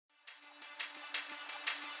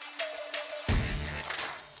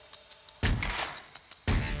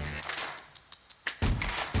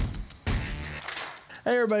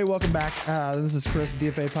Hey everybody, welcome back. This is Chris,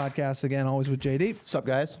 DFA Podcast again, always with JD. What's up,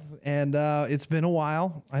 guys? And it's been a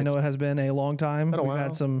while. I know it has been a long time. We've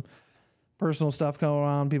had some personal stuff going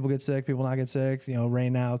on. People get sick, people not get sick.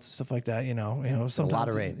 Rain outs, stuff like that. Sometimes a lot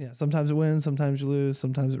of rain. Yeah, sometimes it wins, sometimes you lose,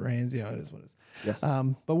 sometimes it rains. It is what it is. Yes.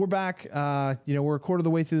 But we're back. We're a quarter of the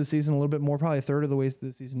way through the season, a little bit more, probably a third of the way through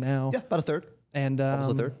the season now. Yeah, about a third. And Almost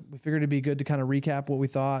a third. we figured it'd be good to kind of recap what we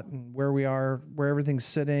thought and where we are, where everything's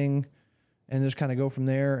sitting, and just kind of go from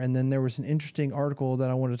there. And then there was an interesting article that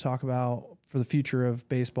I wanted to talk about for the future of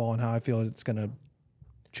baseball and how I feel it's going to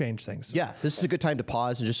change things. Yeah, this is a good time to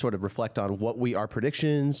pause and just sort of reflect on what our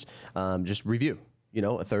predictions, just review.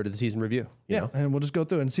 A third of the season review. You know? And we'll just go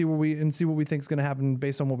through it and see what we think is going to happen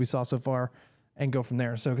based on what we saw so far, and go from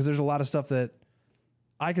there. So because there's a lot of stuff that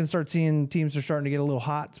I can start seeing teams are starting to get a little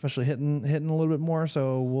hot, especially hitting a little bit more.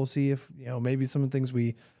 So we'll see if maybe some of the things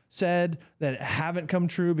we said that haven't come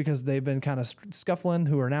true because they've been kind of scuffling,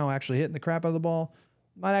 who are now actually hitting the crap out of the ball,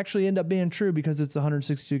 might actually end up being true because it's a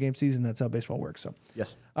 162 game season. That's how baseball works. So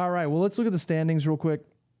yes. All right. Well, let's look at the standings real quick.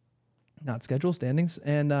 Not schedule, standings.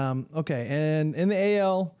 And okay. And in the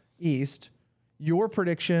AL East, your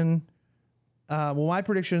prediction. My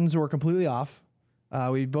predictions were completely off.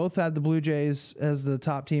 We both had the Blue Jays as the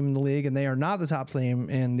top team in the league, and they are not the top team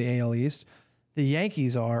in the AL East. The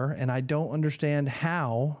Yankees are, and I don't understand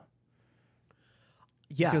how.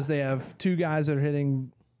 Yeah. Because they have two guys that are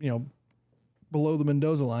hitting, below the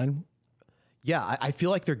Mendoza line. Yeah, I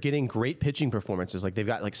feel like they're getting great pitching performances. Like they've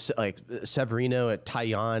got like Severino at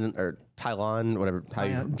Taillon, whatever.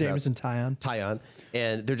 Jameson Taillon.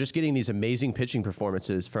 And they're just getting these amazing pitching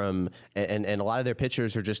performances from, and a lot of their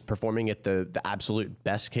pitchers are just performing at the absolute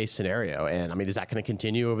best case scenario. And I mean, is that going to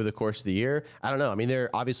continue over the course of the year? I don't know. I mean,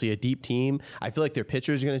 they're obviously a deep team. I feel like their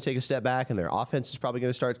pitchers are going to take a step back and their offense is probably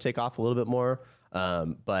going to start to take off a little bit more.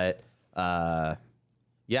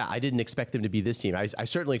 Yeah, I didn't expect them to be this team. I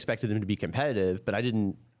certainly expected them to be competitive, but I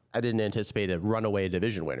didn't anticipate a runaway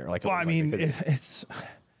division winner. There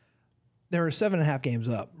are 7.5 games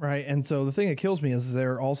up, right? And so the thing that kills me is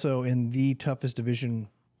they're also in the toughest division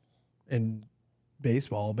in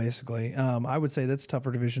baseball, basically. I would say that's a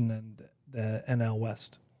tougher division than the NL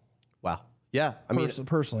West. Wow. Yeah, I mean,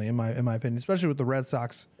 personally, in my opinion, especially with the Red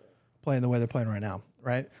Sox playing the way they're playing right now,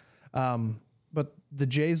 right? But the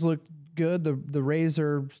Jays look good. The Rays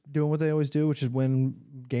are doing what they always do, which is win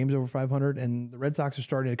games over 500, and the Red Sox are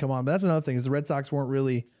starting to come on. But that's another thing, is the Red Sox weren't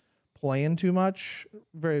really playing too much,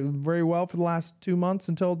 very, very well for the last 2 months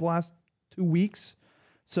until the last 2 weeks.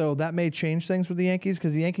 So that may change things for the Yankees,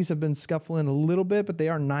 because the Yankees have been scuffling a little bit, but they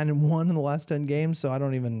are 9-1 in the last 10 games. So I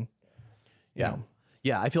don't even, know.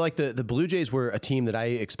 Yeah, I feel like the Blue Jays were a team that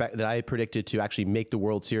I predicted to actually make the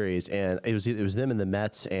World Series, and it was them and the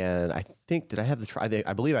Mets, and I think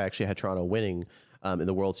I believe I actually had Toronto winning in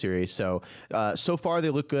the World Series. So far they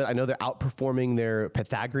look good. I know they're outperforming their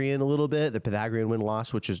Pythagorean a little bit, the Pythagorean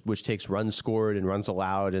win-loss, which takes runs scored and runs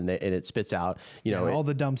allowed, and it spits out all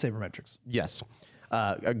the dumb sabermetrics. Yes.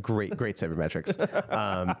 A great sabermetrics.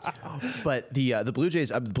 But the Blue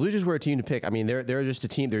Jays were a team to pick. I mean, they're just a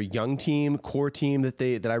team. They're a young team, core team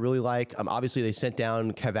that I really like. Obviously they sent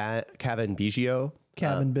down Cavan Biggio.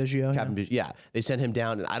 Yeah, they sent him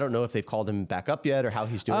down, and I don't know if they've called him back up yet or how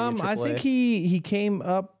he's doing in AAA. I think he came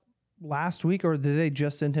up last week, or did they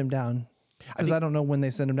just send him down? Because I don't know when they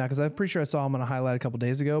sent him down, because I'm pretty sure I saw him on a highlight a couple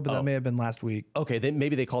days ago, but that may have been last week. Okay, then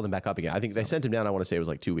maybe they called him back up again. I think they sent him down, I want to say it was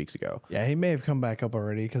like 2 weeks ago. Yeah, he may have come back up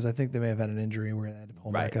already, because I think they may have had an injury where they had to pull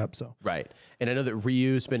him back up. So Right. And I know that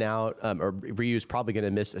Ryu's been out, or Ryu's probably going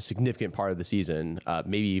to miss a significant part of the season,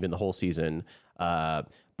 maybe even the whole season.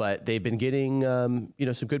 But they've been getting,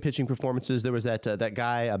 some good pitching performances. There was that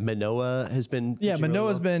guy, Manoah, has been. Yeah,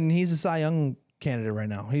 Manoah's he's a Cy Young candidate right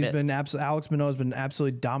now. Alex Manoah's been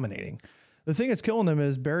absolutely dominating. The thing that's killing him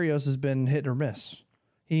is Barrios has been hit or miss.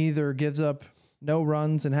 He either gives up no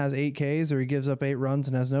runs and has 8 Ks, or he gives up 8 runs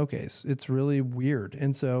and has no Ks. It's really weird.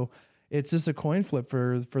 And so it's just a coin flip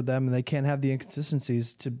for them, and they can't have the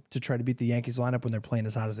inconsistencies to try to beat the Yankees lineup when they're playing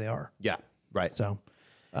as hot as they are. Yeah, right. So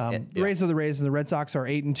the Rays are the Rays, and the Red Sox are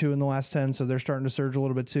 8-2 in the last 10, so they're starting to surge a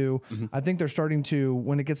little bit too. Mm-hmm. I think they're starting to,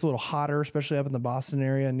 when it gets a little hotter, especially up in the Boston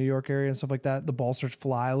area and New York area and stuff like that, the ball starts to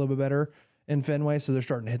fly a little bit better in Fenway, so they're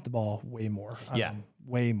starting to hit the ball way more.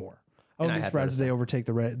 Way more. I wouldn't be surprised if they overtake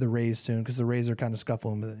the Rays soon, because the Rays are kind of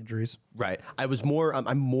scuffling with injuries. Right.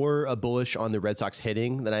 I'm more bullish on the Red Sox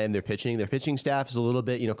hitting than I am their pitching. Their pitching staff is a little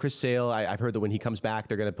bit, Chris Sale, I've heard that when he comes back,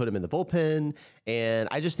 they're going to put him in the bullpen. And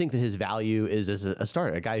I just think that his value is as a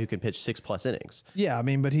starter, a guy who can pitch 6+ innings. Yeah, I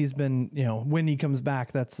mean, but he's been, when he comes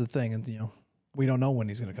back, that's the thing. And, we don't know when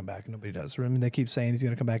he's going to come back. Nobody does. I mean, they keep saying he's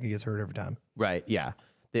going to come back and he gets hurt every time. Right. Yeah.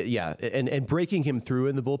 Yeah. And breaking him through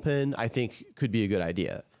in the bullpen, I think could be a good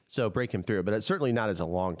idea. So break him through, but it's certainly not as a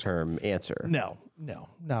long-term answer. No,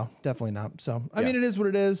 definitely not. So, I mean, it is what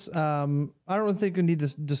it is. I don't really think we need to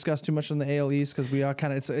discuss too much on the AL East because we are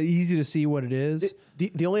it's easy to see what it is.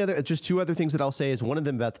 The only other, just two other things that I'll say is one of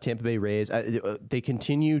them about the Tampa Bay Rays. They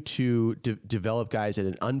continue to develop guys at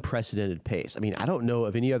an unprecedented pace. I mean, I don't know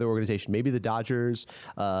of any other organization. Maybe the Dodgers,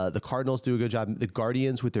 the Cardinals do a good job. The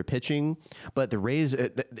Guardians with their pitching, but the Rays,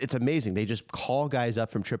 it's amazing. They just call guys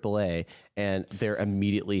up from AAA and they're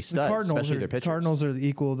immediately studs, especially their pitchers. Cardinals are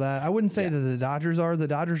equal to that. I wouldn't say that the Dodgers are. The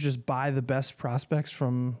Dodgers just buy the best prospects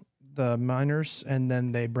from the minors, and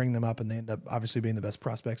then they bring them up, and they end up obviously being the best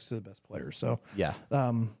prospects to the best players. So yeah.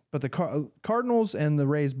 But the Cardinals and the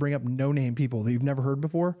Rays bring up no-name people that you've never heard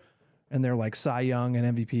before, and they're like Cy Young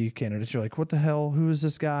and MVP candidates. You're like, what the hell? Who is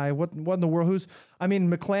this guy? What in the world?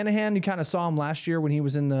 McClanahan. You kind of saw him last year when he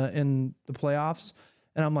was in the playoffs,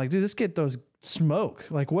 and I'm like, dude, this kid throws smoke.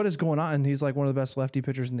 Like, what is going on? And he's like one of the best lefty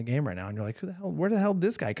pitchers in the game right now. And you're like, where the hell did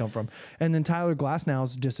this guy come from? And then Tyler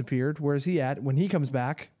Glasnow's disappeared. Where's he at? When he comes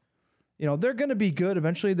back, they're going to be good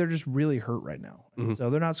eventually. They're just really hurt right now. Mm-hmm.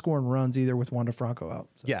 So they're not scoring runs either with Wander Franco out.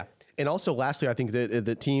 So. Yeah. And also, lastly, I think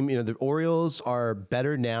the team, the Orioles are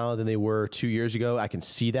better now than they were 2 years ago. I can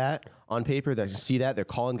see that on paper. I can see that. They're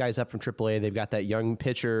calling guys up from AAA. They've got that young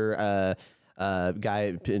pitcher,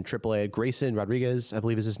 guy in AAA, Grayson Rodriguez, I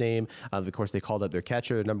believe is his name. Of course, they called up their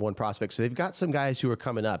catcher, their number one prospect. So they've got some guys who are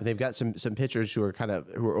coming up, and they've got some pitchers who are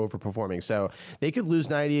overperforming. So they could lose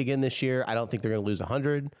 90 again this year. I don't think they're going to lose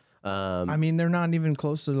 100. They're not even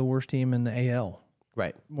close to the worst team in the AL.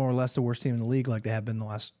 Right. More or less the worst team in the league, like they have been the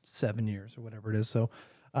last 7 years or whatever it is. So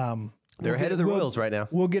they're ahead of the Royals right now.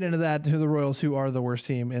 We'll get into that, to the Royals, who are the worst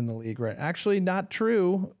team in the league. Right? Actually, not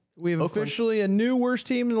true. We have Oakland. Officially a new worst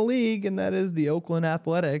team in the league, and that is the Oakland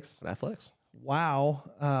Athletics. Wow.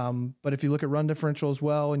 But if you look at run differential as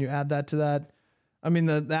well, and you add that to that, I mean,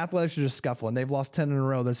 the Athletics are just scuffling. They've lost 10 in a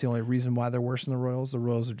row. That's the only reason why they're worse than the Royals. The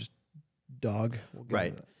Royals are just dog.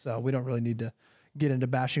 Right. So we don't really need to get into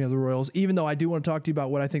bashing of the Royals, even though I do want to talk to you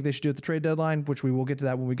about what I think they should do at the trade deadline, which we will get to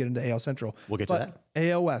that when we get into AL Central. We'll get to that.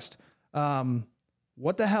 AL West.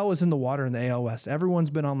 What the hell is in the water in the AL West? Everyone's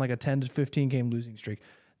been on like a 10 to 15 game losing streak.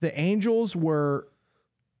 The Angels were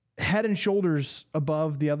head and shoulders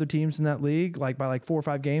above the other teams in that league, like by 4 or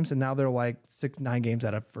 5 games, and now they're like 6-9 games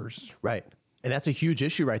out of first. Right. And that's a huge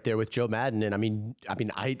issue right there with Joe Madden. And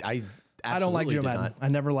I don't like Joe Madden. I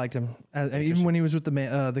never liked him, even when he was with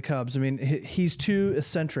the Cubs. I mean, he's too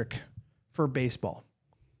eccentric for baseball,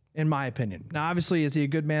 in my opinion. Now, obviously, is he a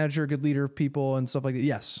good manager, a good leader of people and stuff like that?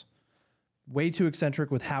 Yes. Way too eccentric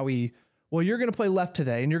with how he... Well, you're going to play left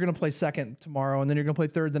today, and you're going to play second tomorrow, and then you're going to play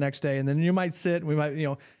third the next day, and then you might sit, and we might,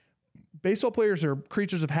 baseball players are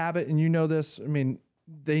creatures of habit, and you know this. I mean,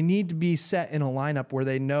 they need to be set in a lineup where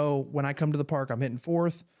they know when I come to the park, I'm hitting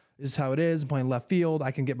fourth. This is how it is. I'm playing left field.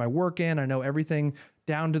 I can get my work in. I know everything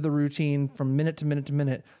down to the routine from minute to minute to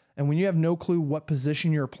minute. And when you have no clue what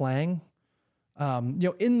position you're playing,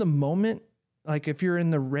 in the moment, like if you're in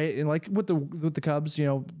the like with the Cubs,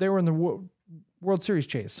 they were in the World Series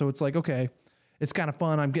chase. So it's like, okay, it's kind of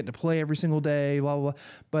fun. I'm getting to play every single day, blah, blah, blah.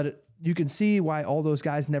 But you can see why all those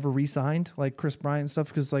guys never re-signed, like Chris Bryant and stuff,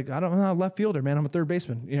 because I'm not a left fielder, man. I'm a third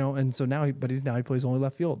baseman, and so now he plays only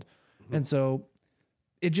left field. Mm-hmm. And so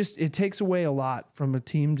it takes away a lot from a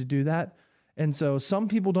team to do that. And so some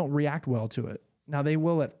people don't react well to it. Now they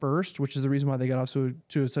will at first, which is the reason why they got off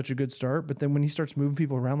to such a good start. But then when he starts moving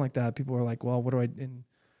people around like that, people are like, well, what do I...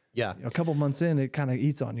 Yeah, a couple months in, it kind of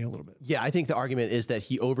eats on you a little bit. Yeah, I think the argument is that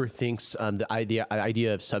he overthinks the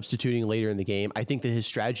idea of substituting later in the game. I think that his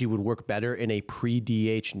strategy would work better in a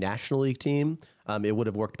pre-DH National League team. It would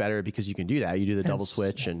have worked better because you can do that. You do the double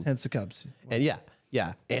switch, and hence the Cubs. And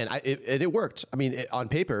and it worked. I mean, on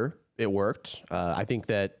paper, it worked. I think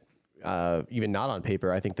that. Even not on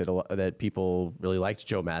paper, I think that people really liked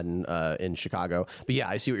Joe Madden in Chicago. But yeah,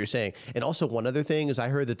 I see what you're saying. And also one other thing is I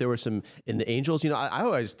heard that there were some in the Angels. I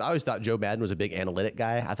always thought Joe Madden was a big analytic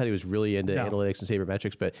guy. I thought he was really into analytics and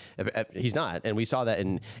sabermetrics, but he's not. And we saw that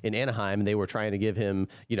in Anaheim. They were trying to give him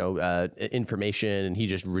information, and he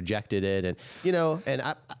just rejected it. And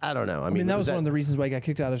I don't know. I mean, that was one of the reasons why he got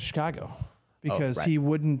kicked out of Chicago. Because he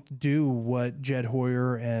wouldn't do what Jed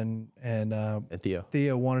Hoyer and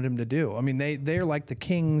Theo wanted him to do. I mean, they're like the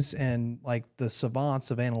kings and like the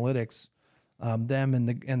savants of analytics. Them and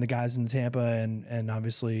the guys in Tampa and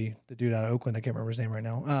obviously the dude out of Oakland. I can't remember his name right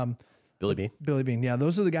now. Billy Beane. Billy Beane. Yeah,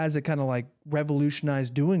 those are the guys that kind of like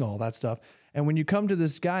revolutionized doing all that stuff. And when you come to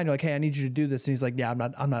this guy and you're like, "Hey, I need you to do this," and he's like, "Yeah,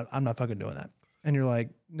 I'm not fucking doing that." And you're like,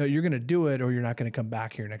 no, you're going to do it or you're not going to come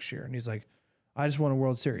back here next year. And he's like, I just won a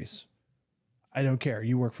World Series. I don't care.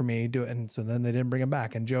 You work for me, do it. And so then they didn't bring him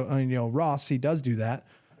back. And Ross, he does do that.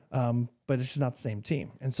 But it's just not the same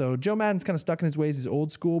team. And so Joe Maddon's kind of stuck in his ways. He's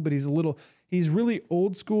old school, but he's really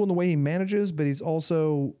old school in the way he manages, but he's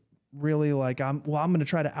also really like, I'm going to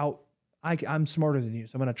try to I'm smarter than you.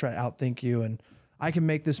 So I'm going to try to outthink you, and I can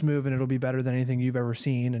make this move and it'll be better than anything you've ever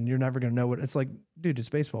seen. And you're never going to know what it's like. Dude, it's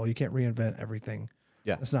baseball. You can't reinvent everything.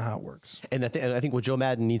 Yeah, that's not how it works. And I think what Joe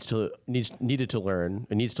Maddon needs to learn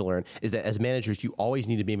is that as managers, you always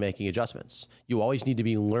need to be making adjustments. You always need to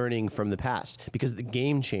be learning from the past because the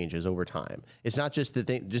game changes over time. It's not just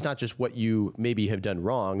not just what you maybe have done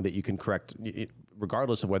wrong that you can correct,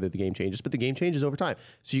 regardless of whether the game changes, but the game changes over time.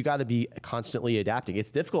 So you got to be constantly adapting. It's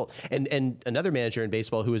difficult. And another manager in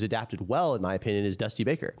baseball who has adapted well, in my opinion, is Dusty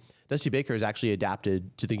Baker. Dusty Baker has actually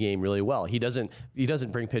adapted to the game really well. He doesn't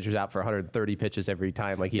bring pitchers out for 130 pitches every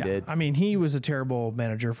time like he did. I mean, he was a terrible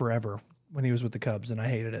manager forever when he was with the Cubs, and I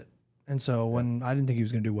hated it. And so when I didn't think he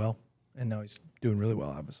was going to do well, and now he's doing really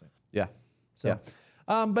well, obviously. Yeah. So,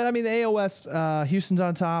 yeah. But I mean, the AL West, Houston's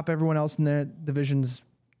on top. Everyone else in their divisions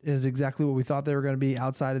is exactly what we thought they were going to be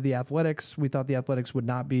outside of the Athletics. We thought the Athletics would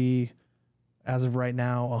not be, as of right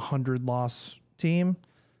now, a 100-loss team.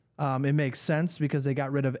 It makes sense because they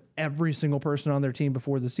got rid of every single person on their team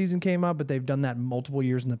before the season came up, but they've done that multiple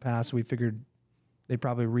years in the past. So we figured they'd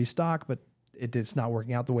probably restock, but it's not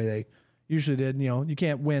working out the way they usually did. You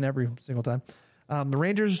can't win every single time. The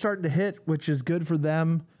Rangers are starting to hit, which is good for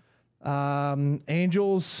them.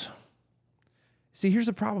 Angels. See, here's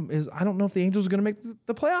the problem: is I don't know if the Angels are going to make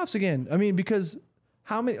the playoffs again. I mean, because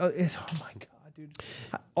how many? Oh my God, dude!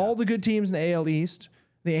 All the good teams in the AL East.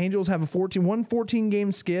 The Angels have a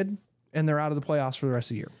 14-game skid, and they're out of the playoffs for the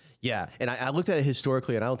rest of the year. Yeah, and I looked at it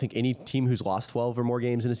historically, and I don't think any team who's lost 12 or more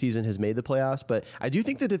games in a season has made the playoffs. But I do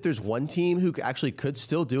think that if there's one team who actually could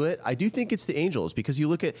still do it, I do think it's the Angels, because you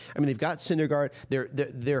look at, they've got Syndergaard.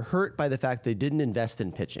 They're hurt by the fact they didn't invest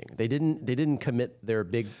in pitching. They didn't commit their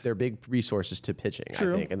big resources to pitching.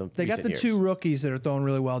 True. I think They got the years. two rookies that are throwing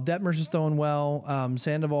really well. Detmers is throwing well.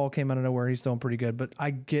 Sandoval came out of nowhere. He's throwing pretty good. But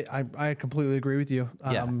I completely agree with you.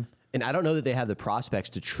 Yeah. And I don't know that they have the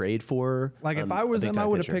prospects to trade for. Like if I was them, I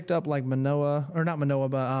would have picked up like Manoah, or not Manoah,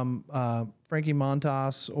 but Frankie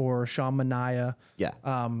Montas or Sean Manaea. Yeah.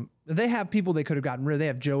 They have people they could have gotten rid of. They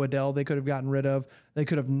have Joe Adell they could have gotten rid of. They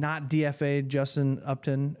could have not DFA'd Justin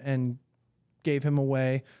Upton and gave him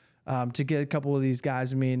away to get a couple of these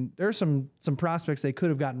guys. I mean, there's some prospects they could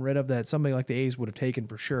have gotten rid of that somebody like the A's would have taken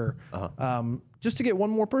for sure. Just to get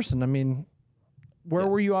one more person. I mean, where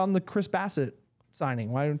were you on the Chris Bassett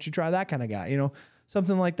signing? Why don't you try that kind of guy?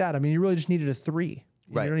 Something like that. I mean, you really just needed a 3.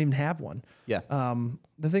 Right. You don't even have one. Yeah.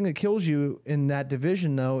 The thing that kills you in that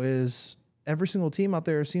division, though, is every single team out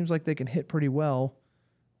there seems like they can hit pretty well.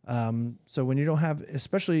 So when you don't have,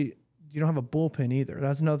 especially, you don't have a bullpen either.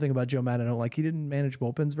 That's another thing about Joe Maddon. I don't like. He didn't manage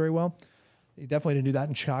bullpens very well. He definitely didn't do that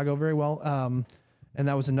in Chicago very well. And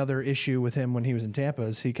that was another issue with him when he was in Tampa,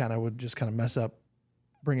 is he would just mess up,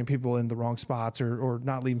 bringing people in the wrong spots or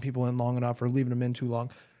not leaving people in long enough or leaving them in too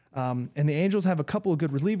long. And the Angels have a couple of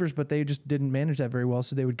good relievers, but they just didn't manage that very well,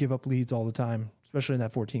 so they would give up leads all the time, especially in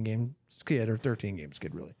that 14-game skid or 13-game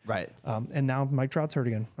skid, really. Right. And now Mike Trout's hurt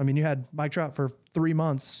again. I mean, you had Mike Trout for 3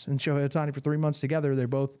 months and Shohei Ohtani for 3 months together. They're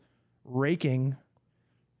both raking.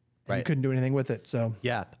 And you couldn't do anything with it. So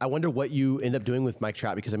yeah, I wonder what you end up doing with Mike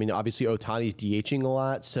Trout, because obviously Ohtani's DHing a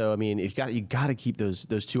lot. So you got to keep those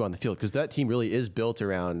two on the field, because that team really is built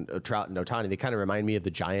around Trout and Ohtani. They kind of remind me of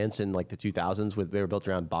the Giants in like the 2000s, they were built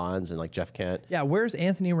around Bonds and like Jeff Kent. Yeah, where's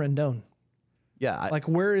Anthony Rendon? Yeah,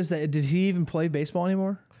 where is that? Did he even play baseball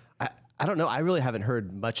anymore? I don't know. I really haven't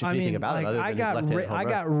heard much of anything about him other than his left-handed home run. I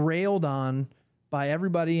got railed on by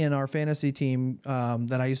everybody in our fantasy team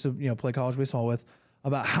that I used to play college baseball with,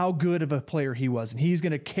 about how good of a player he was, and he's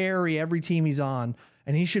going to carry every team he's on,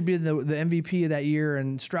 and he should be the MVP of that year.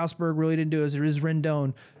 And Strasburg really didn't do it. There is Rendon,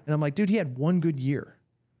 and I'm like, dude, he had one good year,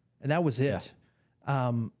 and that was it.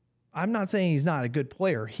 Yeah. I'm not saying he's not a good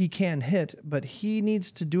player. He can hit, but he needs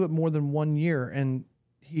to do it more than 1 year, and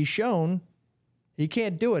he's shown he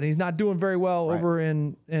can't do it. He's not doing very well over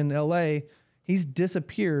in L.A. He's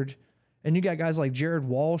disappeared, and you got guys like Jared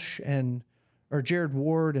Ward and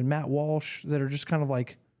Matt Walsh that are just kind of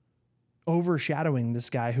like overshadowing this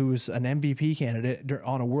guy who's an MVP candidate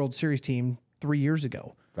on a World Series team 3 years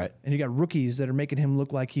ago. Right. And you got rookies that are making him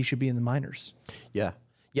look like he should be in the minors. Yeah.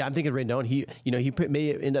 Yeah, I'm thinking Rendon. He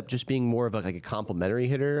may end up just being more of like a complimentary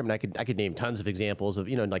hitter. I mean, I could name tons of examples of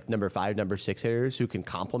like number 5, number 6 hitters who can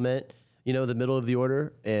complement the middle of the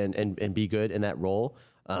order and be good in that role.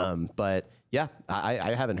 But Yeah,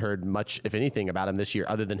 I haven't heard much, if anything, about him this year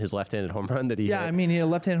other than his left-handed home run that he hit. I mean, he had a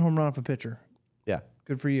left-handed home run off a pitcher. Yeah.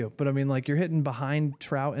 Good for you. But I mean, like, you're hitting behind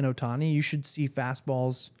Trout and Ohtani. You should see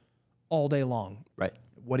fastballs all day long. Right.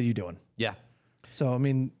 What are you doing? Yeah. So, I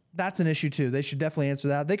mean, that's an issue too. They should definitely answer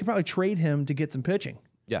that. They could probably trade him to get some pitching.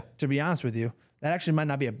 Yeah. To be honest with you, that actually might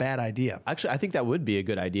not be a bad idea. Actually, I think that would be a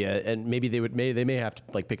good idea, and maybe they may have to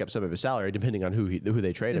like pick up some of his salary depending on who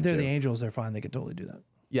they trade him If they're to. the Angels, they're fine. They could totally do that.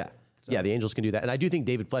 Yeah. So. Yeah, the Angels can do that, and I do think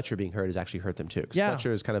David Fletcher being hurt has actually hurt them too. Because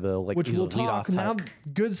Fletcher is kind of which he's we'll a leadoff talk now. type.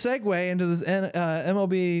 Good segue into this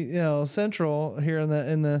MLB Central here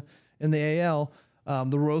in the AL.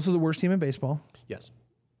 The Royals are the worst team in baseball. Yes.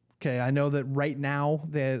 Okay, I know that right now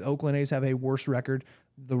the Oakland A's have a worse record.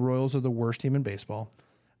 The Royals are the worst team in baseball.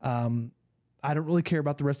 I don't really care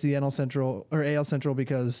about the rest of the NL Central or AL Central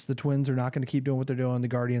because the Twins are not going to keep doing what they're doing. The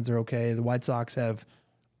Guardians are okay. The White Sox have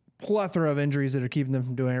plethora of injuries that are keeping them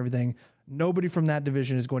from doing everything. Nobody from that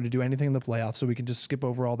division is going to do anything in the playoffs, so we can just skip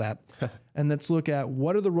over all that. And let's look at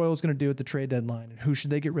what are the Royals going to do at the trade deadline, and who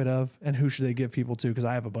should they get rid of, and who should they give people to? Because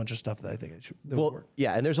I have a bunch of stuff that I think it should. Well, work.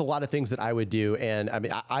 Yeah, and there's a lot of things that I would do, and I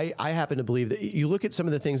mean, I happen to believe that you look at some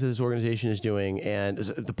of the things that this organization is doing, and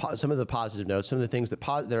some of the positive notes, some of the things that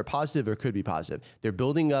are positive or could be positive. They're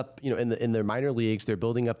building up, in their minor leagues, they're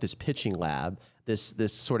building up this pitching lab.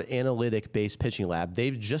 This sort of analytic-based pitching lab.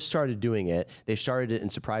 They've just started doing it. They've started it in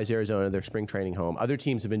Surprise, Arizona, their spring training home. Other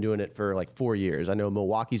teams have been doing it for like 4 years. I know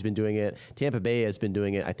Milwaukee's been doing it. Tampa Bay has been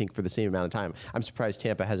doing it, I think, for the same amount of time. I'm surprised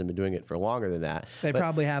Tampa hasn't been doing it for longer than that. They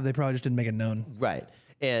probably have. They probably just didn't make it known. Right.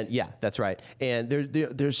 And yeah, that's right. And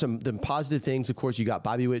there's some positive things. Of course, you got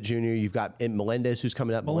Bobby Witt Jr. You've got Melendez, who's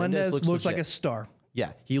coming up. Melendez looks legit. like a star.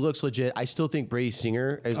 Yeah, he looks legit. I still think Brady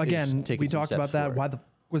Singer is taking we some talked steps about that. forward.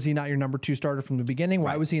 Was he not your number 2 starter from the beginning?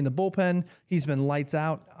 Why was he in the bullpen? He's been lights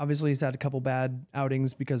out. Obviously, he's had a couple bad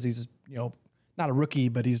outings because he's, not a rookie,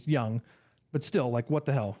 but he's young. But still, like, what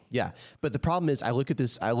the hell? Yeah, but the problem is, I look at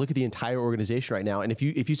the entire organization right now, and if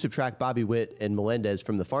you subtract Bobby Witt and Melendez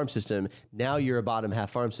from the farm system, now you're a bottom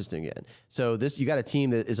half farm system again. So you got a team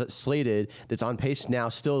that is slated, that's on pace now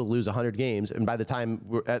still to lose 100 games, and at the time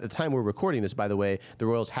we're recording this, by the way, the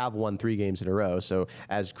Royals have won 3 games in a row. So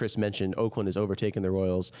as Chris mentioned, Oakland has overtaken the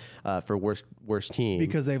Royals for worst team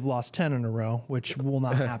because they've lost 10 in a row, which will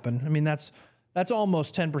not happen. I mean, that's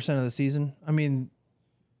almost 10% of the season. I mean.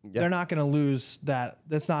 Yeah. They're not going to lose that.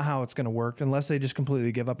 That's not how it's going to work unless they just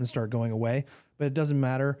completely give up and start going away. But it doesn't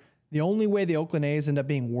matter. The only way the Oakland A's end up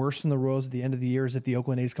being worse than the Royals at the end of the year is if the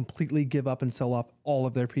Oakland A's completely give up and sell off all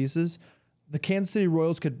of their pieces. The Kansas City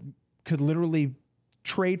Royals could literally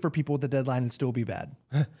trade for people at the deadline and still be bad.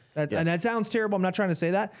 And that sounds terrible. I'm not trying to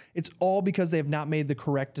say that. It's all because they have not made the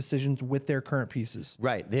correct decisions with their current pieces.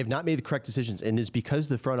 Right. They have not made the correct decisions. And it's because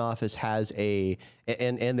the front office has and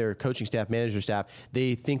their coaching staff, manager staff,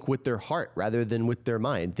 they think with their heart rather than with their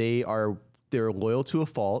mind. They're loyal to a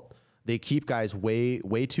fault. They keep guys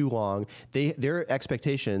way too long. Their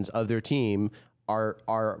expectations of their team are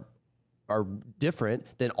different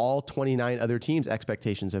than all 29 other teams'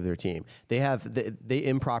 expectations of their team. They have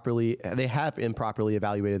improperly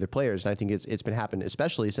evaluated their players, and I think it's been happening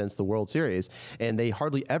especially since the World Series. And they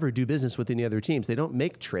hardly ever do business with any other teams. They don't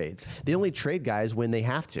make trades. They only trade guys when they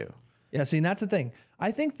have to. Yeah, see, and that's the thing.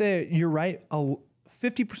 I think that you're right.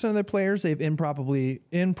 50% of their players they've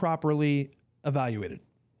improperly evaluated.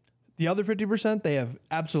 The other 50%, they have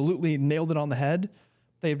absolutely nailed it on the head.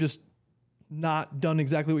 They've just not done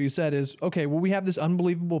exactly what you said is, okay, well, we have this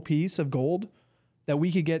unbelievable piece of gold that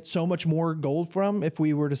we could get so much more gold from if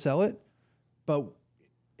we were to sell it, but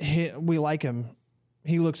we like him.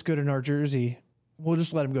 He looks good in our jersey. We'll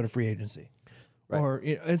just let him go to free agency. Right. Or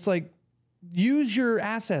it's like, use your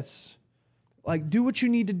assets. Like, do what you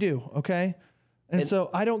need to do, okay? And so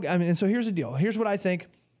here's the deal. Here's what I think.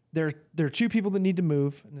 There are 2 people that need to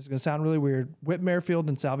move, and this is going to sound really weird. Whit Merrifield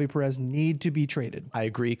and Salvi Perez need to be traded. I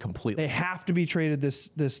agree completely. They have to be traded this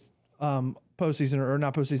postseason, or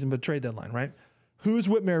not postseason, but trade deadline, right? Who's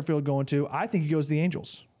Whit Merrifield going to? I think he goes to the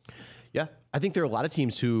Angels. Yeah, I think there are a lot of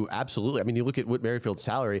teams who absolutely. I mean, you look at Whit Merrifield's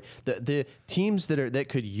salary. The teams that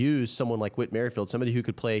could use someone like Whit Merrifield, somebody who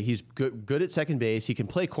could play. He's good at second base. He can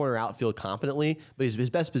play corner outfield competently, but his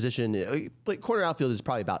best position, corner outfield, is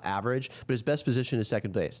probably about average. But his best position is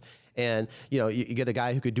second base. And you get a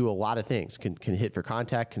guy who could do a lot of things. Can hit for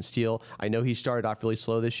contact, can steal. I know he started off really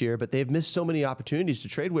slow this year, but they've missed so many opportunities to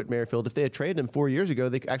trade Whit Merrifield. If they had traded him 4 years ago,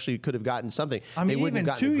 they actually could have gotten something. I mean, they wouldn't even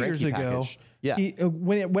have gotten 2 years ago. Yeah.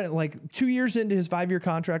 When it went like 2 years into his 5-year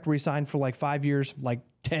contract where he signed for like 5 years, like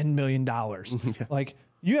 $10 million. Like,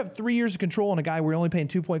 you have 3 years of control on a guy where you're only paying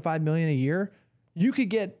 $2.5 million a year. you could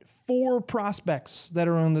get 4 prospects that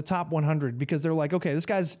are on the top 100 because they're like, okay, this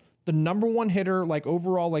guy's the number 1 hitter, like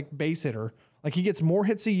overall, like base hitter. Like he gets more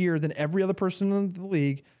hits a year than every other person in the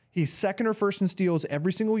league. He's second or first in steals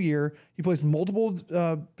every single year. He plays multiple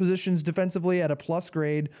positions defensively at a plus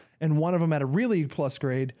grade and one of them at a really plus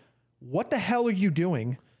grade. What the hell are you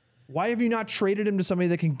doing? Why have you not traded him to somebody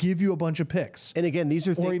that can give you a bunch of picks? And again, these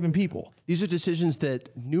are or even people. These are decisions that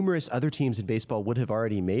numerous other teams in baseball would have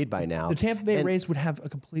already made by now. The Tampa Bay Rays would have a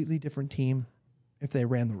completely different team if they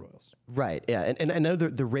ran the Royals. Right, yeah. And I know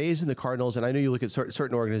the Rays and the Cardinals, and I know you look at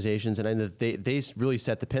certain organizations, and I know that they really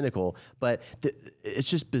set the pinnacle, but it's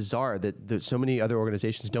just bizarre that so many other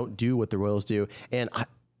organizations don't do what the Royals do. And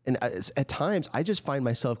at times, I just find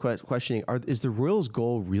myself questioning, is the Royals'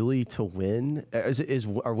 goal really to win?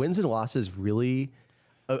 Are wins and losses really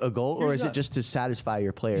a goal, or is it just to satisfy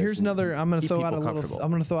your players? Here's another, I'm going to throw out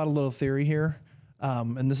a little theory here,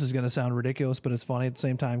 and this is going to sound ridiculous, but it's funny at the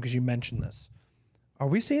same time because you mentioned this. Are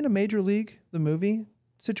we seeing a Major League, the movie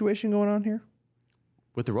situation going on here?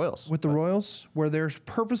 With the Royals. With the Royals, where they're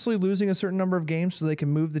purposely losing a certain number of games so they can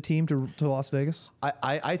move the team to Las Vegas?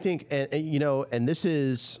 I think, and this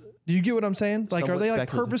is... Do you get what I'm saying? Like, are they like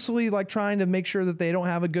purposely like trying to make sure that they don't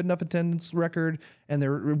have a good enough attendance record and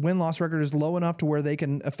their win-loss record is low enough to where they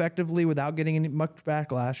can effectively, without getting any much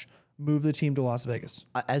backlash, move the team to Las Vegas?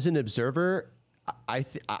 As an observer,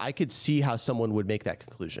 I could see how someone would make that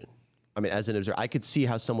conclusion. I mean, as an observer, I could see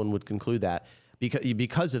how someone would conclude that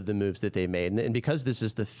because of the moves that they made, and because this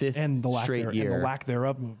is the 5th straight year, and the lack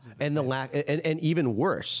thereof moves, and even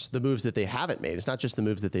worse, the moves that they haven't made. It's not just the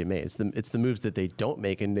moves that they made; it's the moves that they don't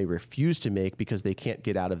make and they refuse to make because they can't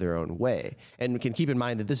get out of their own way. And we can keep in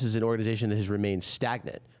mind that this is an organization that has remained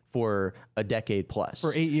stagnant for a decade plus,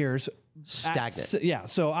 for 8 years. Stagnant. Yeah.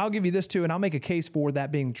 So I'll give you this too, and I'll make a case for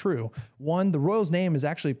that being true. One, the Royals' name is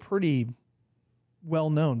actually pretty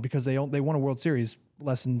well known because they won a World Series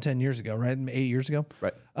less than 10 years ago, right? 8 years ago.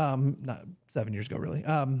 Right. Not 7 years ago, really.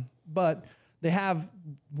 But they have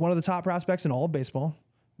one of the top prospects in all of baseball,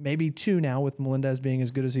 maybe 2 now with Melendez being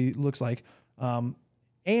as good as he looks like.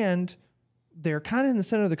 And they're kind of in the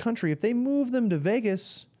center of the country. If they move them to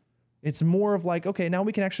Vegas, it's more of like, okay, now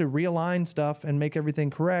we can actually realign stuff and make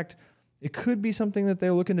everything correct. It could be something that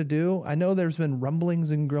they're looking to do. I know there's been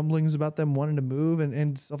rumblings and grumblings about them wanting to move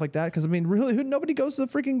and stuff like that. Because, I mean, really, nobody goes to the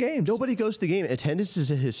freaking games. Nobody goes to the game. Attendance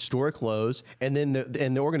is at historic lows. And then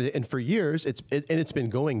the organization, and for years, it's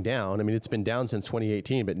been going down. I mean, it's been down since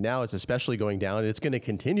 2018, but now it's especially going down. And it's going to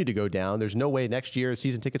continue to go down. There's no way next year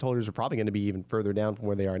season ticket holders are probably going to be even further down from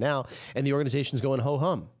where they are now. And the organization's going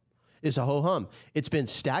ho-hum. It's a ho-hum. It's been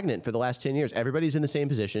stagnant for the last 10 years. Everybody's in the same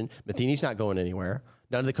position. Matheny's not going anywhere.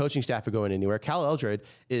 None of the coaching staff are going anywhere. Cal Eldred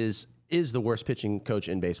is the worst pitching coach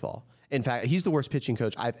in baseball. In fact, he's the worst pitching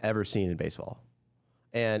coach I've ever seen in baseball.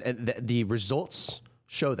 And the results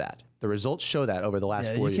show that. The results show that over the last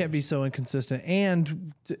 4 years. You can't be so inconsistent.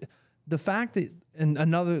 And the fact that, and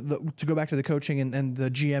to go back to the coaching and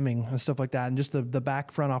the GMing and stuff like that, and just the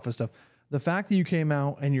back front office stuff, the fact that you came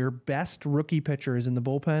out and your best rookie pitcher is in the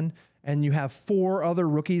bullpen, and you have 4 other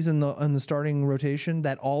rookies in the starting rotation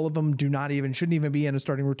that all of them shouldn't even be in a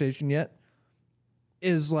starting rotation yet,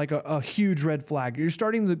 is like a huge red flag. You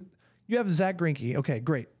have Zach Greinke. Okay,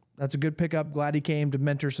 great. That's a good pickup. Glad he came to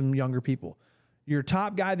mentor some younger people. Your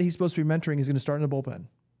top guy that he's supposed to be mentoring is going to start in the bullpen.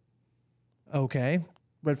 Okay,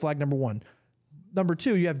 red flag number 1. Number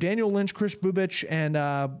 2, you have Daniel Lynch, Chris Bubich, and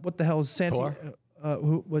what the hell is Santi?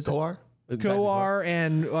 Who was Coar? Coar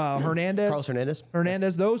and Hernandez. Carlos Hernandez.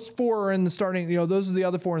 Hernandez. Those 4 are in the starting. Those are the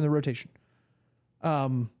other 4 in the rotation.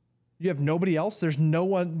 You have nobody else. There's no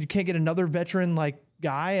one. You can't get another veteran like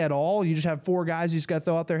guy at all. You just have 4 guys. You just got to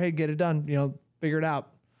throw out there. Hey, get it done. Figure it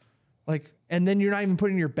out. And then you're not even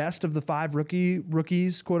putting your best of the 5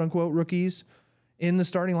 rookies, quote unquote rookies, in the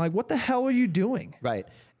starting. Like, what the hell are you doing? Right.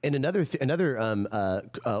 And another theory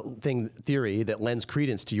that lends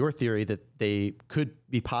credence to your theory that they could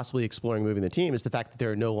be possibly exploring moving the team is the fact that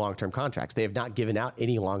there are no long-term contracts. They have not given out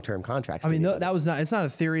any long-term contracts. I mean, it's not a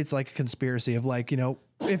theory. It's like a conspiracy of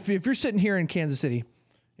if you're sitting here in Kansas City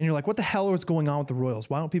and you're like, what the hell is going on with the Royals?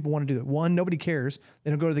 Why don't people want to do that? One, nobody cares. They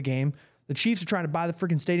don't go to the game. The Chiefs are trying to buy the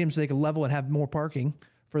freaking stadium so they can level and have more parking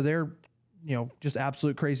for their, just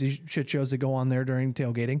absolute crazy shit shows that go on there during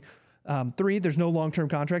tailgating. 3, there's no long-term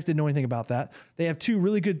contracts. Didn't know anything about that. They have two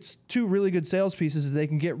really good sales pieces that they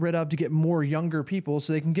can get rid of to get more younger people.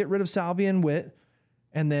 So they can get rid of Salvia and Witt,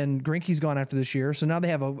 and then Greinke's gone after this year. So now they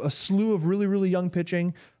have a slew of really, really young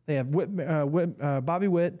pitching. They have Bobby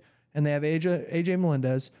Witt, and they have AJ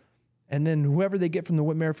Melendez, and then whoever they get from the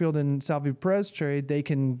Whit Merrifield and Salvia Perez trade, they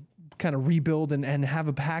can kind of rebuild and have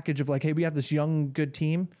a package of like, hey, we have this young, good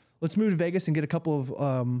team. Let's move to Vegas and get a couple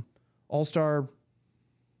of all-star,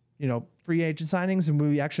 free agent signings, and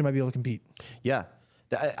we actually might be able to compete. Yeah.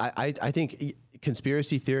 I think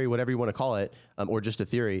conspiracy theory, whatever you want to call it, or just a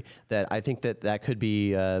theory, that I think that could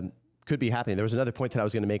be happening. There was another point that I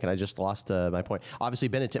was going to make, and I just lost my point. Obviously,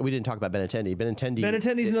 we didn't talk about Benintendi.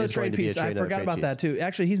 Benintendi's another trade piece. I forgot about that too.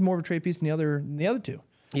 Actually, he's more of a trade piece than the other two.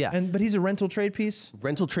 Yeah. But he's a rental trade piece.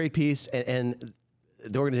 And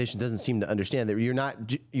the organization doesn't seem to understand that you're not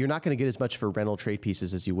going to get as much for rental trade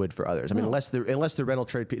pieces as you would for others. I mean, unless the rental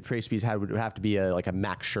trade piece would have to be like a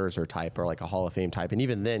Max Scherzer type or like a Hall of Fame type, and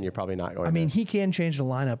even then you're probably not going. I mean, he can change the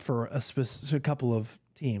lineup for a couple of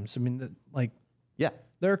teams. I mean,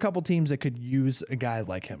 there are a couple teams that could use a guy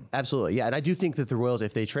like him. Absolutely, yeah, and I do think that the Royals,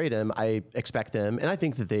 if they trade him, I expect them, and I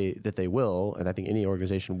think that they will, and I think any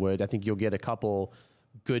organization would. I think you'll get a couple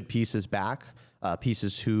good pieces back,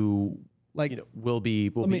 pieces who will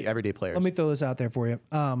be everyday players. Let me throw this out there for you.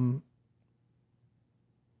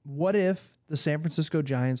 What if the San Francisco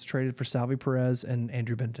Giants traded for Salvi Perez and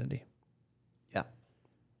Andrew Benintendi? Yeah.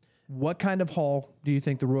 What kind of haul do you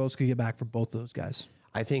think the Royals could get back for both of those guys?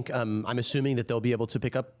 I think I'm assuming that they'll be able to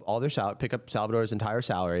pick up Salvador's entire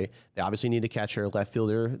salary. They obviously need a catcher, left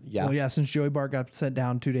fielder. Yeah. Well, yeah, since Joey Bart got sent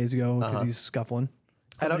down 2 days ago because he's scuffling.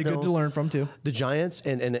 Somebody good to learn from too. The Giants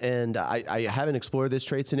and I haven't explored this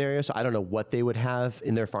trade scenario, so I don't know what they would have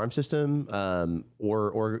in their farm system,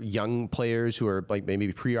 or young players who are like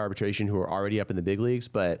maybe pre-arbitration who are already up in the big leagues.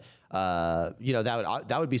 But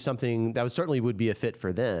that would be something that certainly would be a fit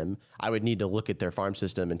for them. I would need to look at their farm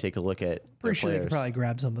system and take a look at. Pretty sure they could probably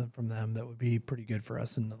grab something from them that would be pretty good for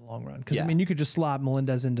us in the long run. Because Yeah. I mean, you could just slot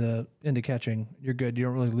Melendez into catching. You're good. You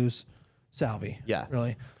don't really lose Salvi. Yeah.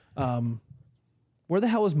 Really. Where the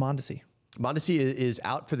hell is Mondesi? Mondesi is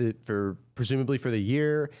out for presumably for the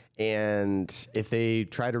year, and if they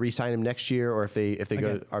try to re-sign him next year, or if they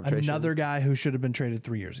go to arbitration, Another guy who should have been traded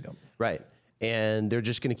 3 years ago. right? And they're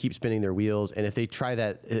just going to keep spinning their wheels. And if they try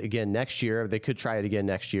that again next year, they could try it again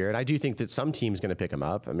next year. And I do think that some team's going to pick him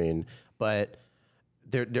up. I mean, but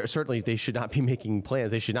they're certainly they should not be making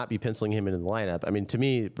plans. They should not be penciling him into the lineup. I mean, to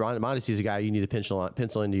me, Mondesi is a guy you need to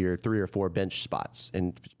pencil into your 3 or 4 bench spots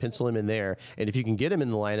and pencil him in there. And if you can get him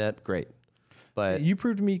in the lineup, great. But You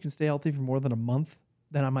proved to me you can stay healthy for more than a month,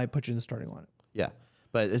 then I might put you in the starting lineup. yeah.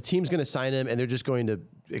 But the team's going to sign him, and they're just going to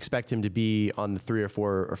expect him to be on the 3 or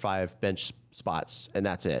 4 or 5 bench spots, and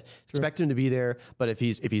that's it. Expect him to be there, but if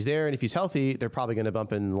he's there and if he's healthy, they're probably going to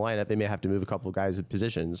bump in the lineup. They may have to move a couple of guys'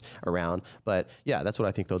 positions around, but yeah, that's what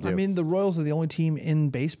I think they'll do. I mean, the Royals are the only team in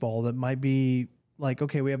baseball that might be like,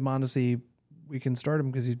 okay, we have Mondesi, we can start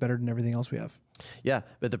him because he's better than everything else we have. Yeah,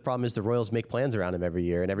 but the problem is the Royals make plans around him every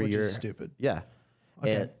year, and every Which year is stupid. Yeah.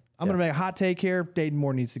 Okay. And, I'm going to make a hot take here. Dayton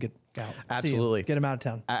Moore needs to get out. Absolutely. Get him out of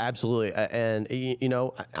town. Absolutely. And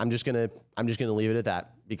I'm just going to leave it at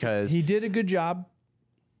that, because He did a good job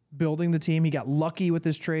building the team. He got lucky with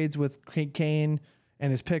his trades with Kane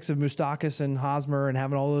and his picks of Moustakas and Hosmer and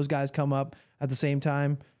having all those guys come up at the same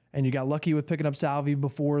time. And you got lucky with picking up Salvi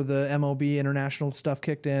before the MLB international stuff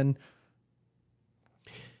kicked in.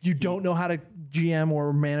 You don't know how to GM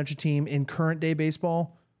or manage a team in current day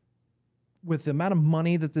baseball. With the amount of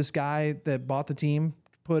money that this guy that bought the team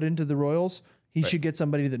put into the Royals, he should get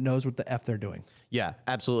somebody that knows what the F they're doing. Yeah,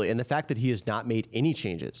 absolutely. And the fact that he has not made any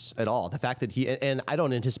changes at all, the fact that and I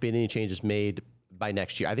don't anticipate any changes made by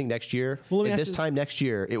next year. I think next year, at this time next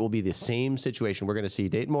year, it will be the same situation. We're going to see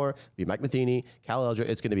Dayton Moore, be Mike Matheny, Cal Eldred.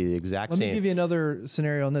 It's going to be the exact same. Let me give you another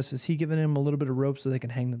scenario on this. Is he giving him a little bit of rope so they can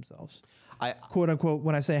hang themselves? Quote unquote,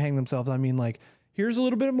 when I say hang themselves, I mean like, here's a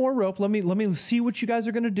little bit more rope. Let me see what you guys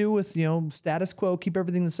are going to do with, status quo, keep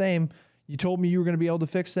everything the same. You told me you were going to be able to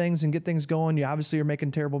fix things and get things going. You obviously are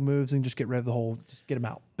making terrible moves, and just get rid of just get them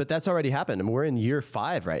out. But that's already happened. I mean, we're in year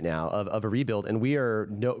 5 right now of a rebuild, and we are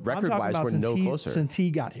record-wise, we're no closer. Since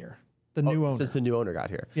he got here, the new owner. Since the new owner got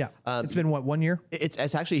here. Yeah. It's been what, 1 year? It's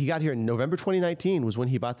actually, he got here in November 2019 was when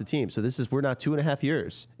he bought the team. So we're now 2.5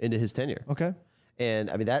 years into his tenure. Okay.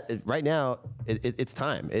 And I mean, right now, it's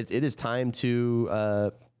time. It is time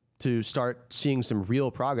to start seeing some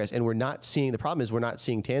real progress. And the problem is we're not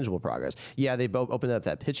seeing tangible progress. Yeah, they both opened up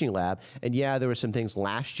that pitching lab. And yeah, there were some things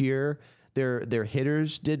last year. Their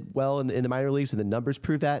hitters did well in the minor leagues, and the numbers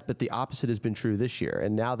prove that. But the opposite has been true this year.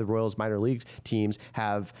 And now the Royals minor league teams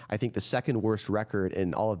have, I think, the second worst record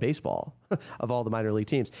in all of baseball of all the minor league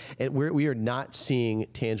teams. And we are not seeing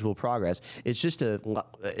tangible progress. It's just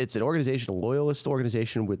it's an organization, a loyalist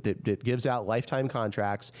organization that gives out lifetime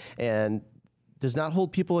contracts, and does not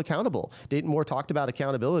hold people accountable. Dayton Moore talked about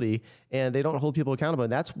accountability, and they don't hold people accountable.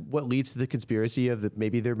 And that's what leads to the conspiracy of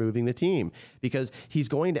maybe they're moving the team, because he's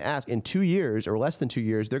going to ask in 2 years or less than 2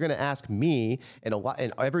 years, they're going to ask me and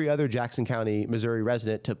every other Jackson County, Missouri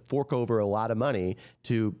resident to fork over a lot of money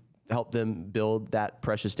to help them build that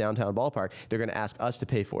precious downtown ballpark. They're going to ask us to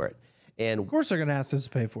pay for it. And Of course they're going to ask us to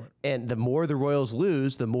pay for it. And the more the Royals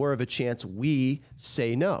lose, the more of a chance we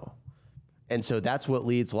say no. And so that's what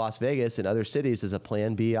leads Las Vegas and other cities as a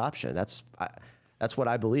plan B option. That's what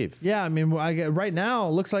I believe. Yeah, I mean, right now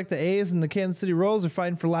it looks like the A's and the Kansas City Royals are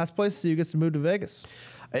fighting for last place, so you get to move to Vegas.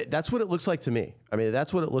 That's what it looks like to me. I mean,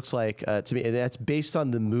 that's what it looks like to me, and that's based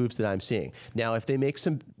on the moves that I'm seeing. Now, if they make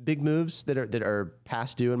some big moves that are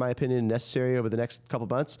past due, in my opinion, necessary over the next couple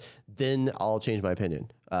months, then I'll change my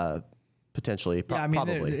opinion. Potentially,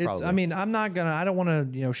 probably. I mean, I don't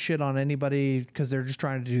want to, shit on anybody because they're just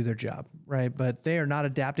trying to do their job, right? But they are not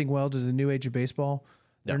adapting well to the new age of baseball.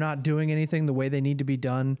 They're not doing anything the way they need to be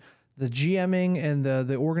done. The GMing and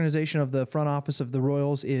the organization of the front office of the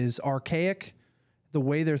Royals is archaic. The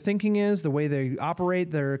way their thinking is, the way they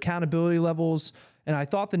operate, their accountability levels. And I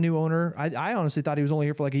thought the new owner, I honestly thought he was only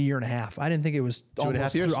here for like a year and a half. I didn't think it was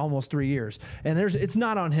 2.5 years? Almost 3 years. And it's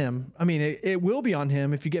not on him. I mean, it will be on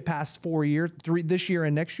him if you get past 4 years, this year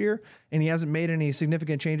and next year, and he hasn't made any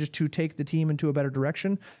significant changes to take the team into a better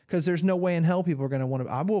direction, because there's no way in hell people are going to want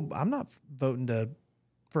to. I'm not voting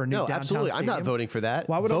for a new downtown absolutely. stadium. I'm not voting for that.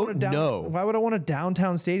 Why would I want a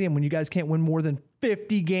downtown stadium when you guys can't win more than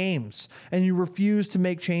 50 games and you refuse to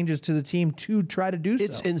make changes to the team to try to do so?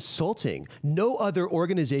 It's insulting. No other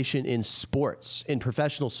organization in sports, in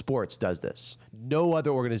professional sports, does this. No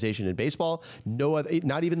other organization in baseball, no other,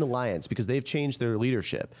 not even the Lions, because they've changed their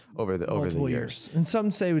leadership over the years. And some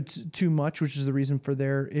say it's too much, which is the reason for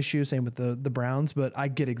their issue. Same with the Browns, but I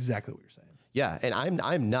get exactly what you're saying. Yeah, and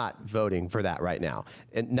I'm not voting for that right now,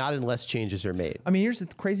 and not unless changes are made. I mean, here's the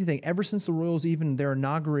crazy thing: ever since the Royals, even their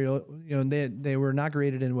inaugural, they were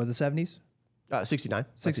inaugurated in the 70s. 69.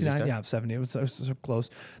 69, yeah, 70. It was so close.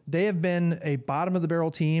 They have been a bottom of the barrel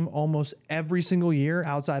team almost every single year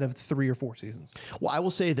outside of 3 or 4 seasons. Well, I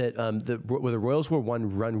will say that where the Royals were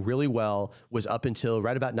run really well was up until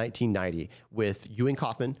right about 1990 with Ewing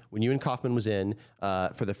Kauffman. When Ewing Kauffman was in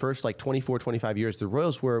for the first 24, 25 years, the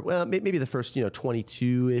Royals were, well, maybe the first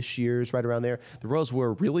 22-ish years, right around there. The Royals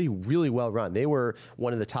were really, really well run. They were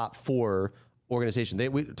one of the top 4 organization.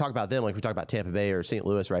 We talk about them like we talk about Tampa Bay or St.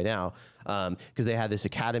 Louis right now, because they had this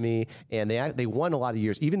academy, and they won a lot of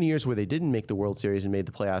years, even the years where they didn't make the World Series and made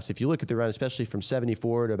the playoffs. If you look at the run, especially from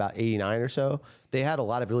 74 to about 89 or so, they had a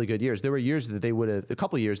lot of really good years. There were years that they would have, a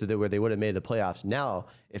couple of years where they would have made the playoffs now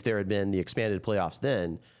if there had been the expanded playoffs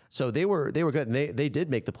then. So they were good, and they did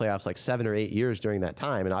make the playoffs like 7 or 8 years during that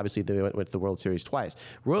time, and obviously they went to the World Series twice.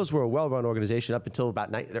 Royals were a well-run organization up until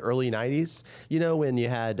about the early 90s, when you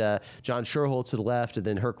had John Sherholtz to the left, and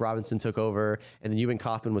then Herc Robinson took over, and then Ewing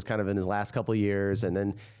Kauffman was kind of in his last couple of years, and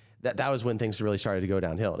then that was when things really started to go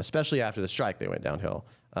downhill, and especially after the strike, they went downhill.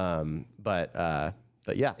 But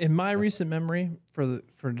yeah. In my recent memory for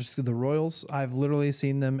just the Royals, I've literally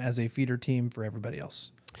seen them as a feeder team for everybody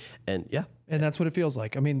else. And yeah. And that's what it feels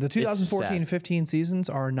like. I mean, the 2014-15 seasons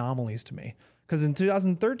are anomalies to me, because in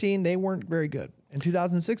 2013, they weren't very good. In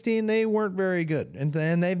 2016, they weren't very good. And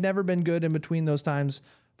they've never been good in between those times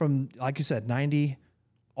from, like you said, 90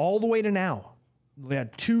 all the way to now. We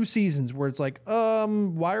had 2 seasons where it's like,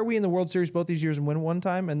 why are we in the World Series both these years and win one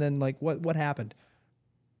time? And then what happened?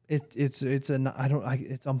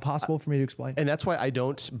 It's impossible for me to explain. And that's why I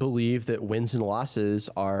don't believe that wins and losses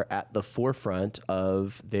are at the forefront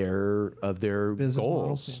of their Business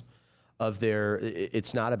goals. Models,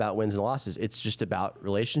 it's not about wins and losses. It's just about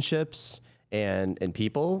relationships and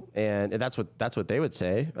people, and that's what they would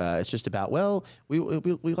say. It's just about, well, we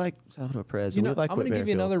like Salvador Perez. I'm going to give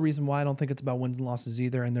you another reason why I don't think it's about wins and losses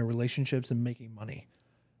either, and their relationships and making money.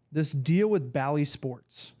 This deal with Bally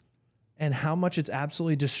Sports and how much it's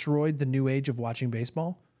absolutely destroyed the new age of watching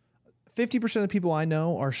baseball. 50% of the people I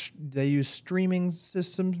know they use streaming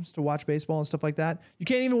systems to watch baseball and stuff like that. You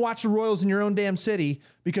can't even watch the Royals in your own damn city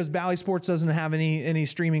because Bally Sports doesn't have any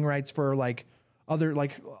streaming rights for other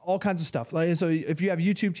all kinds of stuff. So if you have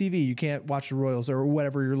YouTube TV, you can't watch the Royals or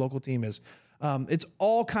whatever your local team is. It's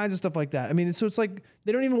all kinds of stuff like that. I mean, so it's like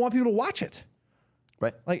they don't even want people to watch it.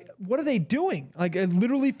 Right. Like, what are they doing? Like, it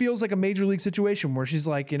literally feels like a major league situation where she's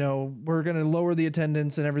like, we're going to lower the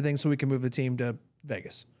attendance and everything so we can move the team to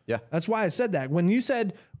Vegas. Yeah. That's why I said that. When you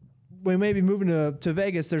said we may be moving to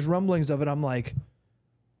Vegas, there's rumblings of it. I'm like,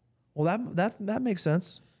 well, that makes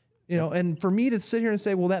sense. And for me to sit here and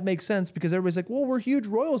say, well, that makes sense because everybody's like, well, we're huge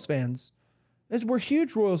Royals fans. We're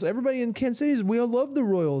huge Royals. Everybody in Kansas City, we all love the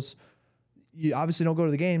Royals. You obviously don't go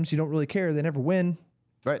to the games. You don't really care. They never win.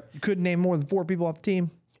 Right. You couldn't name more than 4 people off the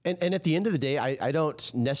team. And at the end of the day, I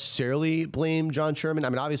don't necessarily blame John Sherman. I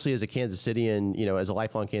mean, obviously, as a Kansas Cityan, as a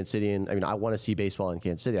lifelong Kansas Cityan, I mean, I want to see baseball in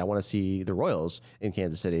Kansas City. I want to see the Royals in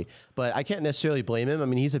Kansas City. But I can't necessarily blame him. I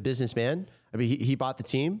mean, he's a businessman. I mean, he bought the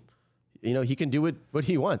team. He can do what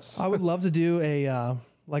he wants. I would love to do a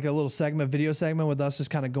like a little video segment with us just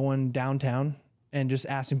kind of going downtown and just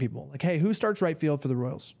asking people, like, hey, who starts right field for the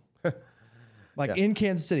Royals? In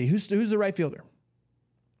Kansas City, who's the right fielder?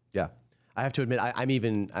 Yeah. I have to admit, I'm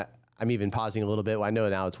even pausing a little bit. Well, I know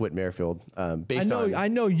now it's Whit Merrifield. I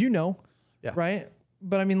know, Yeah. right?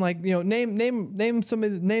 But I mean,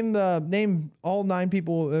 name all 9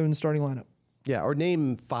 people in the starting lineup. Yeah, or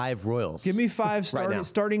name 5 Royals. Give me 5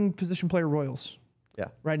 starting position player Royals. Yeah.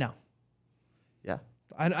 Right now. Yeah.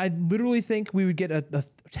 I literally think we would get a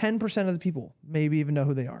 10% of the people maybe even know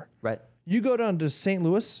who they are. Right. You go down to St.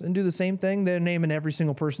 Louis and do the same thing. They're naming every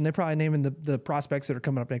single person. They're probably naming the prospects that are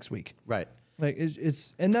coming up next week. Right. Like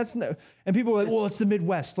and people are like, well, it's the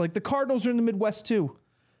Midwest. Like the Cardinals are in the Midwest too.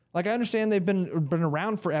 Like I understand they've been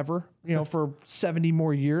around forever, for 70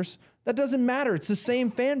 more years. That doesn't matter. It's the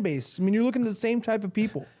same fan base. I mean, you're looking at the same type of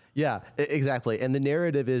people. Yeah, exactly. And the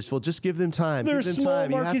narrative is, well, just give them time. They're give them a small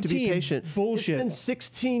time. You have market to be team. patient. Bullshit. It's been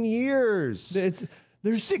 16 years.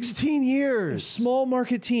 There's 16 years. Small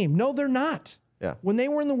market team. No, they're not. Yeah. When they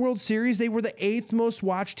were in the World Series, they were the 8th most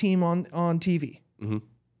watched team on TV. Mm-hmm.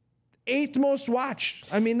 8th most watched.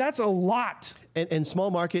 I mean, that's a lot. And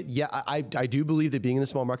small market, yeah, I do believe that being in a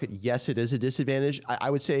small market, yes, it is a disadvantage. I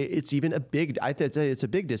would say it's even it's a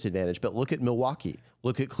big disadvantage. But look at Milwaukee,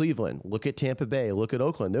 look at Cleveland, look at Tampa Bay, look at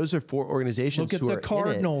Oakland. Those are 4 organizations who are the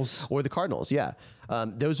Cardinals. Or the Cardinals, yeah.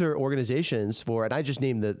 Those are organizations and I just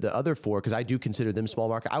named the other 4 because I do consider them small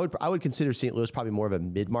market. I would consider St. Louis probably more of a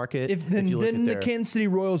mid market. Then the Kansas City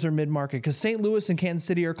Royals are mid market because St. Louis and Kansas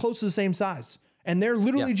City are close to the same size. And they're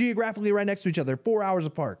literally geographically right next to each other, 4 hours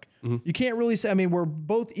apart. Mm-hmm. You can't really say, I mean, we're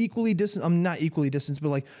both equally distant. I'm not equally distant, but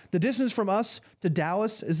like the distance from us to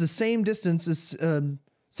Dallas is the same distance as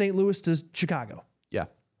St. Louis to Chicago. Yeah.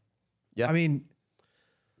 Yeah. I mean,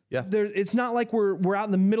 yeah. It's not like we're out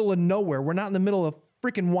in the middle of nowhere. We're not in the middle of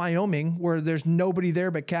freaking Wyoming where there's nobody there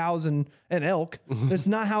but cows and elk. Mm-hmm. That's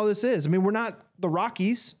not how this is. I mean, we're not the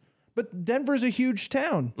Rockies, but Denver's a huge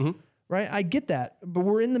town. Mm-hmm. Right, I get that, but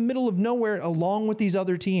we're in the middle of nowhere along with these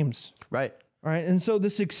other teams. Right. Right, and so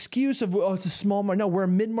this excuse of it's a small market. No, we're a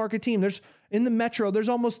mid-market team. In the metro. There's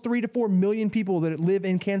almost 3 to 4 million people that live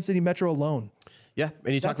in Kansas City metro alone. Yeah,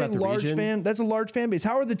 and you talk about the region. That's a large fan base.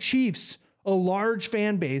 How are the Chiefs a large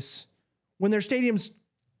fan base when their stadium's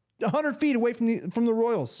 100 feet away from the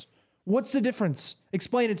Royals? What's the difference?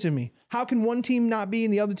 Explain it to me. How can one team not be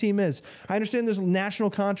and the other team is? I understand there's national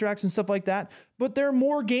contracts and stuff like that, but there are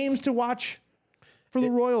more games to watch for the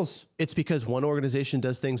Royals. It's because one organization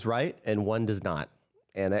does things right and one does not.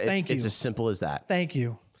 And it's as simple as that. Thank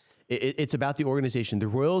you. It's about the organization. The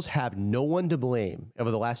Royals have no one to blame over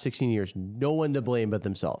the last 16 years, no one to blame but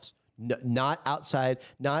themselves. Not outside,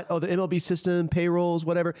 the MLB system, payrolls,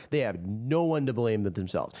 whatever. They have no one to blame but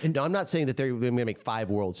themselves. Now, I'm not saying that they're going to make 5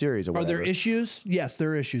 World Series or whatever. Are there issues? Yes,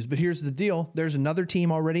 there are issues. But here's the deal. There's another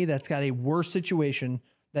team already that's got a worse situation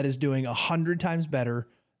that is doing 100 times better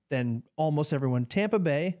than almost everyone. Tampa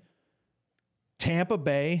Bay,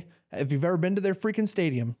 if you've ever been to their freaking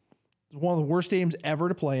stadium, it's one of the worst stadiums ever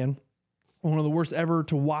to play in, one of the worst ever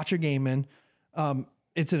to watch a game in.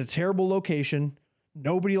 It's in a terrible location.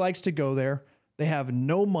 Nobody likes to go there. They have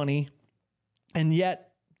no money, and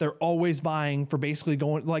yet they're always buying for basically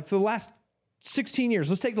going like for the last 16 years.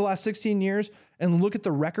 Let's take the last 16 years and look at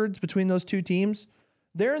the records between those two teams.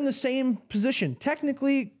 They're in the same position.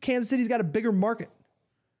 Technically, Kansas City's got a bigger market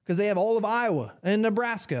because they have all of Iowa and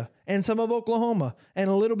Nebraska and some of Oklahoma and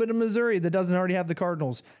a little bit of Missouri that doesn't already have the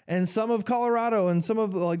Cardinals and some of Colorado and some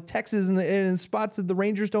of like Texas and spots that the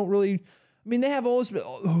Rangers don't really. I mean, they have all this.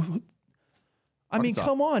 I mean,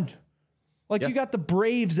 come on. Like, you got the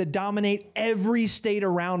Braves that dominate every state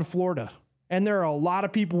around Florida. And there are a lot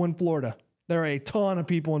of people in Florida. There are a ton of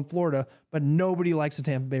people in Florida, but nobody likes the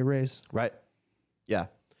Tampa Bay Rays. Right. Yeah.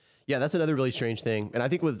 Yeah, that's another really strange thing. And I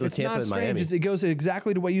think with Tampa and Miami. It goes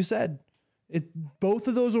exactly to what you said. Both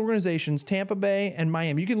of those organizations, Tampa Bay and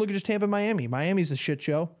Miami, you can look at just Tampa and Miami. Miami's a shit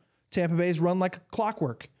show. Tampa Bay's run like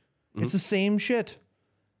clockwork. Mm-hmm. It's the same shit.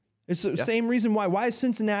 It's the same reason why. Why is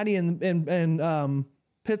Cincinnati and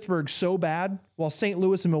Pittsburgh so bad while St.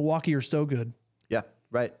 Louis and Milwaukee are so good? Yeah.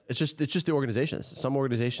 Right. It's just the organizations. Some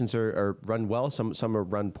organizations are run well. Some are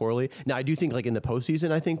run poorly. Now, I do think like in the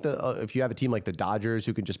postseason, I think that if you have a team like the Dodgers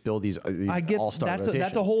who can just build these all-star rotations.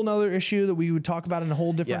 That's a whole nother issue that we would talk about in a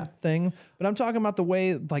whole different thing. But I'm talking about the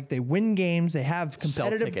way like they win games. They have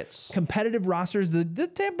competitive rosters. The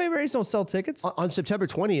Tampa Bay Rays don't sell tickets. On September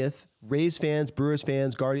 20th, Rays fans, Brewers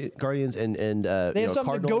fans, Guardians, and they have something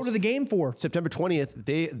Cardinals, to go to the game for. September 20th,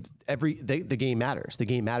 the game matters. The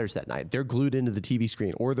game matters that night. They're glued into the TV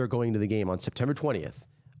screen, or they're going to the game on September 20th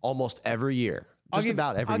almost every year. I'll give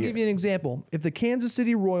you an example. If the Kansas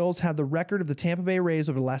City Royals had the record of the Tampa Bay Rays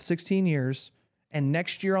over the last 16 years, and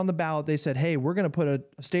next year on the ballot they said, hey, we're going to put a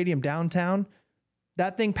stadium downtown,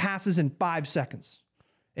 that thing passes in 5 seconds.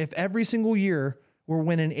 If every single year we're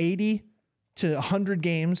winning 80 to 100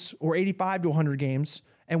 games or 85 to 100 games,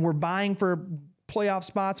 and we're buying for playoff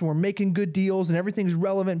spots and we're making good deals and everything's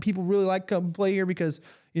relevant and people really like to come play here because,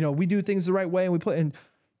 we do things the right way and we play. And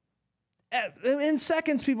in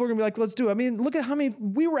seconds, people are going to be like, let's do it. I mean, look at how many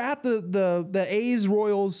we were at the A's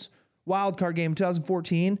Royals wild card game in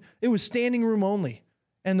 2014. It was standing room only.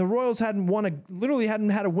 And the Royals hadn't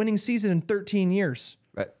had a winning season in 13 years.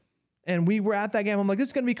 Right. And we were at that game. I'm like, this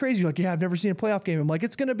is going to be crazy. You're like, yeah, I've never seen a playoff game. I'm like,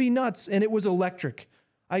 it's going to be nuts. And it was electric.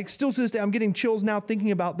 I still to this day, I'm getting chills now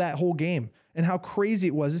thinking about that whole game and how crazy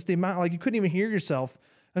it was. It's the amount, like you couldn't even hear yourself.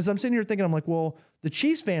 As I'm sitting here thinking, I'm like, well, the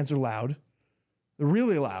Chiefs fans are loud. They're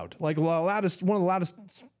really loud. Like one of the loudest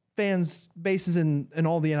fans bases in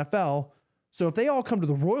all the NFL. So if they all come to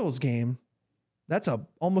the Royals game, that's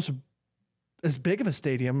almost as big of a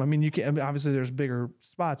stadium. I mean, obviously there's bigger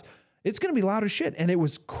spots. It's going to be loud as shit. And it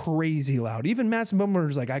was crazy loud. Even Matt Bummer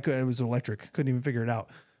was like, it was electric. Couldn't even figure it out.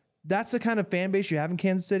 That's the kind of fan base you have in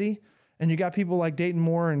Kansas City. And you got people like Dayton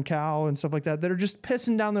Moore and Cal and stuff like that are just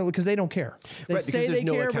pissing down there because they don't care. They say they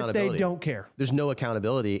care, but they don't care. There's no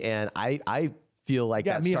accountability. And I feel like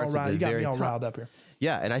that starts at the very top. Riled up here.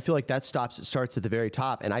 Yeah, and I feel like that starts at the very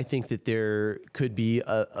top. And I think that there could be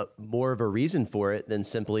a more of a reason for it than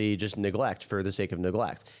simply just neglect for the sake of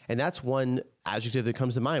neglect. And that's one adjective that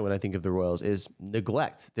comes to mind when I think of the Royals is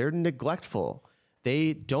neglect. They're neglectful.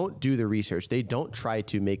 They don't do the research. They don't try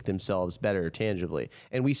to make themselves better tangibly.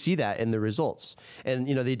 And we see that in the results. And,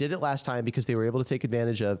 they did it last time because they were able to take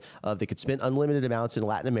advantage of they could spend unlimited amounts in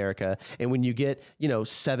Latin America. And when you get,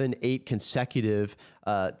 7, 8 consecutive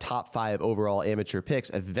top 5 overall amateur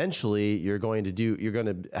picks, eventually you're going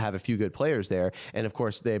to have a few good players there. And of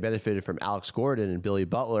course, they benefited from Alex Gordon and Billy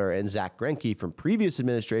Butler and Zach Greinke from previous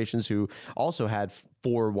administrations who also had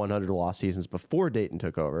 4 100-loss seasons before Dayton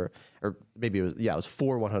took over. Or maybe it was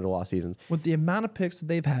 4 100-loss seasons. With the amount of picks that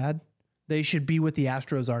they've had, they should be what the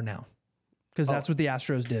Astros are now. Because that's what the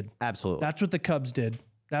Astros did. Absolutely. That's what the Cubs did.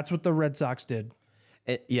 That's what the Red Sox did.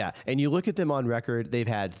 And you look at them on record, they've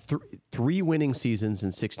had 3 winning seasons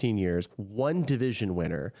in 16 years, 1 division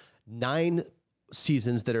winner, 9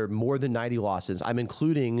 seasons that are more than 90 losses. I'm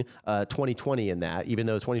including 2020 in that, even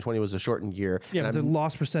though 2020 was a shortened year. Yeah, but the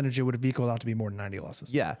loss percentage, it would have equaled out to be more than 90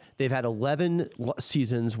 losses. Yeah, they've had 11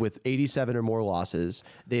 seasons with 87 or more losses.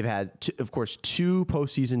 They've had, of course, 2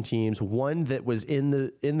 postseason teams, one that was in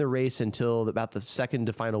the race until about the second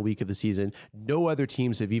to final week of the season. No other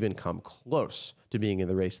teams have even come close to being in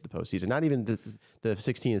the race of the postseason. Not even the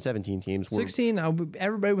 16 and 17 teams. 16,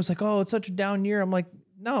 everybody was like, oh, it's such a down year. I'm like,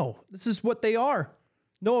 no, this is what they are.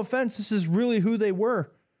 No offense. This is really who they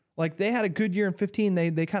were. Like they had a good year in 15.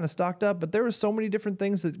 They kind of stocked up, but there were so many different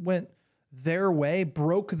things that went their way,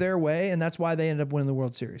 broke their way. And that's why they ended up winning the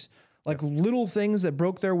World Series. Like little things that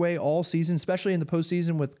broke their way all season, especially in the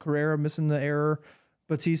postseason with Carrera missing the error,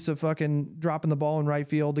 Batista fucking dropping the ball in right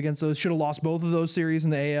field against those. Should have lost both of those series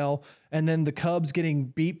in the AL. And then the Cubs getting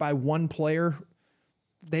beat by one player.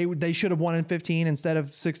 They should have won in 15 instead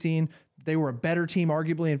of 16. They were a better team,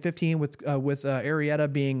 arguably, in 15 with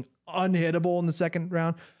Arrieta being unhittable in the second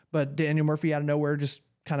round. But Daniel Murphy out of nowhere just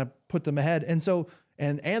kind of put them ahead. And so,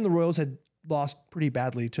 and the Royals had lost pretty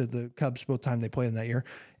badly to the Cubs both time they played in that year.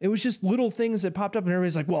 It was just little things that popped up, and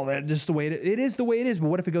everybody's like, well, that's just the way it is the way it is. But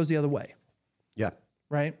what if it goes the other way? Yeah.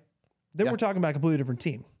 Right? Then we're talking about a completely different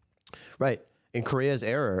team. Right. And Correa's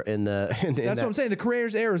error in the... That's what I'm saying. The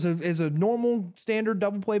Correa's error is a normal, standard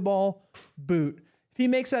double play ball boot. If he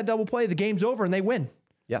makes that double play, the game's over and they win.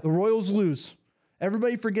 Yeah. The Royals lose.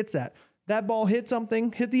 Everybody forgets that. That ball hit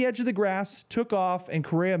something, hit the edge of the grass, took off, and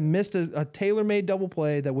Correa missed a tailor-made double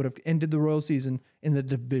play that would have ended the Royals season in the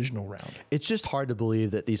divisional round. It's just hard to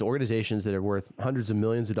believe that these organizations that are worth hundreds of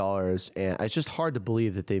millions of dollars, and it's just hard to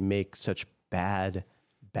believe that they make such bad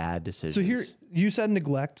decisions. So here, you said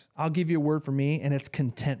neglect. I'll give you a word for me, and it's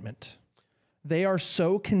contentment. They are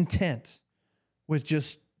so content with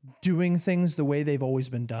just doing things the way they've always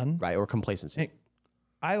been done. Right. Or complacency.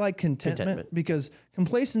 I like contentment because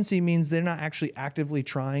complacency means they're not actually actively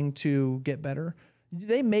trying to get better.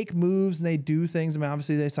 They make moves and they do things. I mean,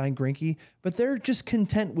 obviously they signed Greinke, but they're just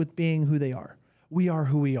content with being who they are. We are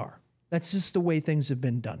who we are. That's just the way things have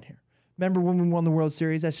been done here. Remember when we won the World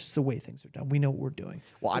Series? That's just the way things are done. We know what we're doing.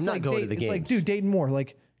 Well, I'm not going to the games. It's like, dude, Dayton Moore,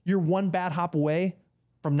 like you're one bad hop away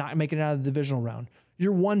from not making it out of the divisional round.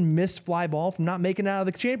 You're one missed fly ball from not making it out of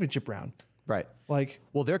the championship round. Right. Like,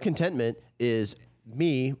 well, their contentment is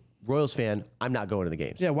me, Royals fan. I'm not going to the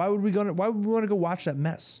games. yeah. Why would we want to go watch that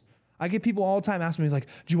mess? I get people all the time asking me like,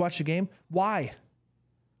 "Did you watch the game? Why?"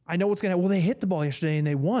 I know what's gonna. Well, they hit the ball yesterday and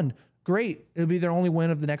they won. Great. It'll be their only win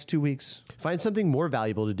of the next 2 weeks. Find something more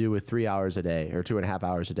valuable to do with 3 hours a day or 2.5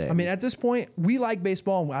 hours a day. I mean, at this point, we like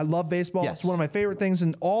baseball. I love baseball. Yes. It's one of my favorite things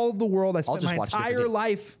in all of the world. I spent just my watch different entire games.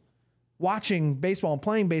 life watching baseball and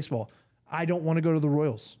playing baseball. I don't want to go to the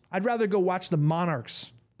Royals. I'd rather go watch the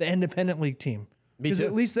Monarchs, the independent league team. Me Because too.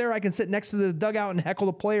 at least there I can sit next to the dugout and heckle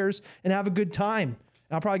the players and have a good time.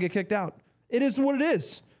 And I'll probably get kicked out. It is what it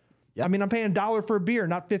is. Yep. I mean, I'm paying $1 for a beer,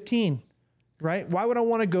 not 15, right? Why would I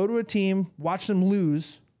want to go to a team, watch them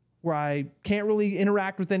lose, where I can't really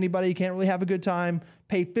interact with anybody, can't really have a good time,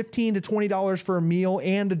 pay $15 to $20 for a meal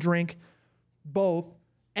and a drink, both,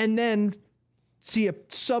 and then see a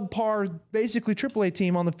subpar, basically AAA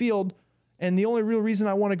team on the field. And the only real reason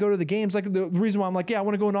I want to go to the games, like the reason why I'm like, yeah, I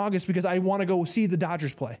want to go in August because I want to go see the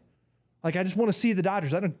Dodgers play. Like, I just want to see the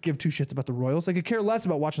Dodgers. I don't give two shits about the Royals. I could care less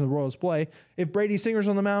about watching the Royals play. If Brady Singer's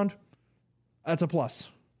on the mound, that's a plus.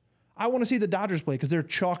 I want to see the Dodgers play because they're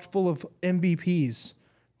chock full of MVPs.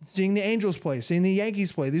 Seeing the Angels play, seeing the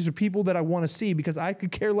Yankees play. These are people that I want to see because I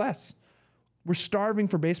could care less. We're starving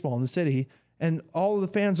for baseball in the city. And all of the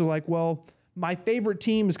fans are like, well, my favorite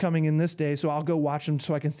team is coming in this day, so I'll go watch them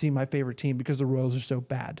so I can see my favorite team because the Royals are so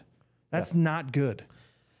bad. That's not good.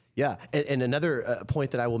 Yeah, and another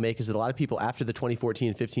point that I will make is that a lot of people after the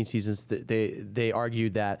 2014-15 seasons, they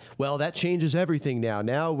argued that, well, that changes everything now.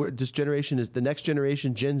 Now this generation is the next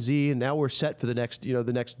generation, Gen Z, and now we're set for the next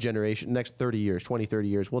generation, next 30 years, 20, 30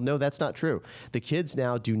 years. Well, no, that's not true. The kids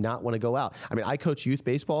now do not want to go out. I mean, I coach youth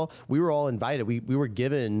baseball. We were all invited. We were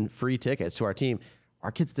given free tickets to our team.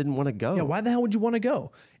 Our kids didn't want to go. Yeah, why the hell would you want to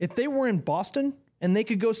go? If they were in Boston and they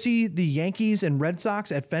could go see the Yankees and Red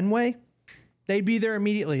Sox at Fenway, they'd be there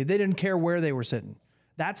immediately. They didn't care where they were sitting.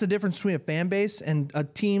 That's the difference between a fan base and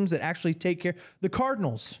teams that actually take care. The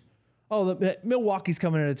Cardinals. Oh, Milwaukee's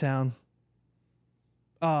coming into town.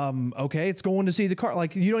 Okay, it's going to see the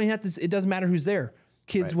Like, you don't even have to. It doesn't matter who's there.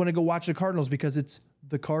 Kids want to go watch the Cardinals because it's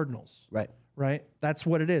the Cardinals. Right. That's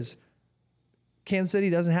what it is. Kansas City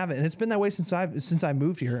doesn't have it, and it's been that way since I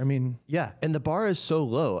moved here. I mean, yeah, and the bar is so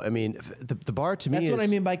low. I mean, the bar to me is... That's what I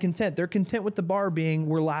mean by content. They're content with the bar being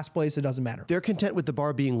we're last place. It doesn't matter. They're content with the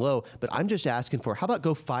bar being low, but I'm just asking for, how about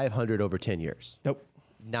go 500 over 10 years? Nope.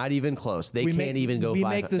 Not even close. They can't even go 500.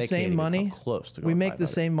 We make the same money. Close to we make 500.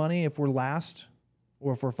 the same money if we're last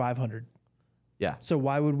or if we're 500. Yeah. So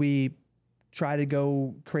why would we try to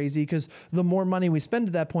go crazy? Because the more money we spend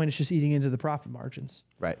at that point, it's just eating into the profit margins.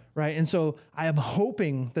 Right. And so I am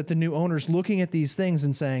hoping that the new owners looking at these things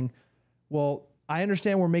and saying, well, I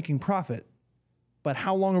understand we're making profit, but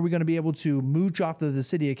how long are we going to be able to mooch off of the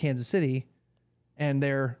city of Kansas City and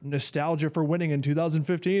their nostalgia for winning in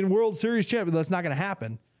 2015 World Series champion? That's not going to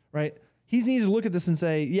happen, right? He needs to look at this and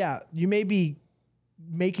say, yeah, you may be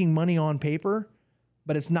making money on paper,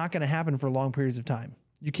 but it's not going to happen for long periods of time.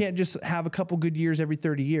 You can't just have a couple good years every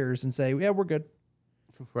 30 years and say, yeah, we're good.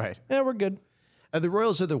 Right. Yeah, we're good. The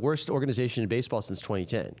Royals are the worst organization in baseball since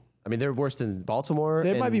 2010. I mean, they're worse than Baltimore.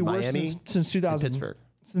 They might be worse Miami, since 2000. and Pittsburgh.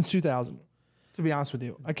 Since 2000, to be honest with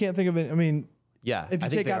you. I can't think of it. I mean, yeah, if you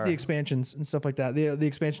take out the expansions and stuff like that, the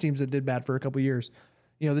expansion teams that did bad for a couple of years,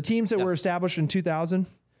 the teams that were established in 2000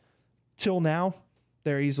 till now,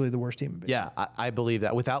 they're easily the worst team in baseball. Yeah, I believe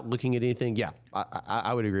that. Without looking at anything, yeah,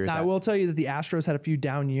 I would agree with that. I will tell you that the Astros had a few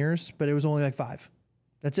down years, but it was only like 5.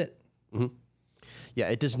 That's it. Mm-hmm. Yeah,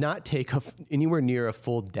 it does not take anywhere near a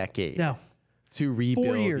full decade to rebuild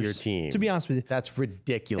 4 years, your team. To be honest with you. That's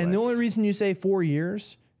ridiculous. And the only reason you say 4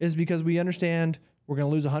 years is because we understand we're going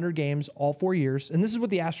to lose 100 games all 4 years. And this is what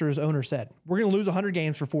the Astros owner said. We're going to lose 100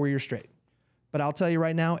 games for 4 years straight. But I'll tell you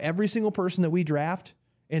right now, every single person that we draft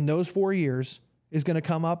in those 4 years is going to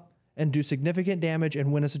come up and do significant damage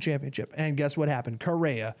and win us a championship. And guess what happened?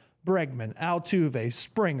 Correa, Bregman, Altuve,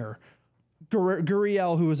 Springer,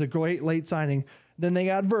 Gurriel, who was a great late signing. Then they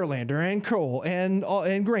got Verlander and Cole and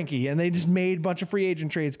Greinke, and they just made a bunch of free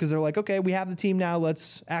agent trades because they're like, okay, we have the team now.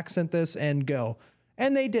 Let's accent this and go.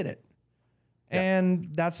 And they did it. Yeah. And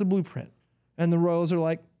that's the blueprint. And the Royals are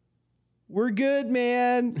like, We're good,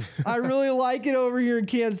 man. I really like it over here in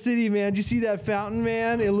Kansas City, man. Did you see that fountain,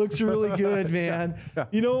 man? It looks really good, man. Yeah.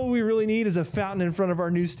 You know what we really need is a fountain in front of our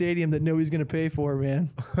new stadium that nobody's going to pay for,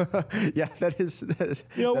 man. Yeah, that is.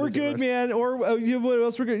 You know, we're good, man. Or you know what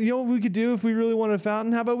else we're good? You know what we could do if we really want a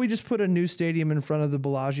fountain? How about we just put a new stadium in front of the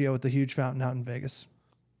Bellagio with the huge fountain out in Vegas,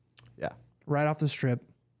 Yeah. right off the strip,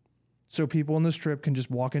 so people in the strip can just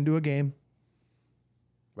walk into a game.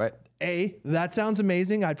 Right. A, that sounds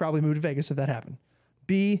amazing. I'd probably move to Vegas if that happened.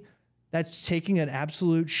 B, that's taking an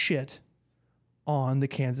absolute shit on the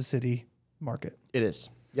Kansas City market. It is.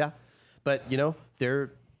 Yeah. But, you know,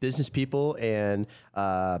 they're business people. And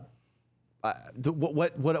what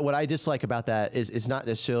I dislike about that is not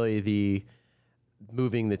necessarily the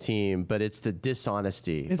moving the team, but it's the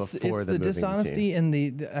dishonesty It's before the dishonesty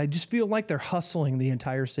and I just feel like they're hustling the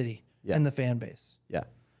entire city and the fan base. Yeah.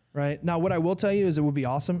 Right. Now, what I will tell you is it would be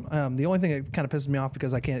awesome. The only thing that kind of pisses me off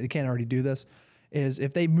because I can't already do this is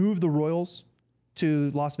if they move the Royals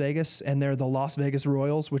to Las Vegas and they're the Las Vegas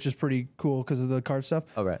Royals, which is pretty cool because of the card stuff.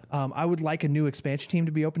 Oh, right. I would like a new expansion team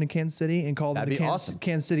to be open in Kansas City and call them the awesome.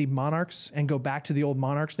 Kansas City Monarchs and go back to the old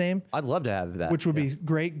Monarchs name. I'd love to have that. Which would be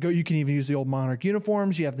great. You can even use the old Monarch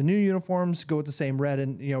uniforms. You have the new uniforms, go with the same red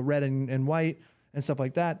and white and stuff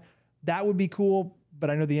like that. That would be cool. But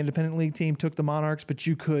I know the independent league team took the Monarchs, but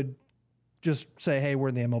you could just say, hey, we're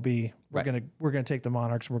in the MLB. We're gonna take the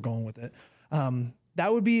Monarchs. We're going with it.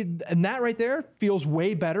 That would be, and that right there feels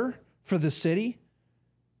way better for the city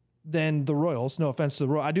than the Royals. No offense to the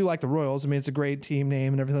Royals. I do like the Royals. I mean, it's a great team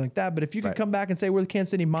name and everything like that. But if you could come back and say we're the Kansas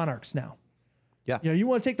City Monarchs now. Yeah. You know, you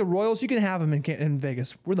want to take the Royals, you can have them in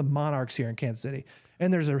Vegas. We're the Monarchs here in Kansas City.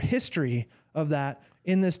 And there's a history of that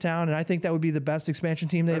in this town. And I think that would be the best expansion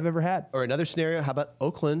team they've ever had. Or another scenario, how about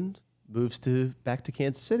Oakland moves back to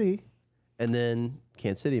Kansas City and then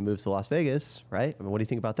Kansas City moves to Las Vegas, right? I mean, what do you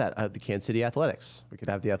think about that? The Kansas City Athletics. We could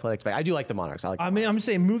have the Athletics back. I do like the Monarchs. I'm just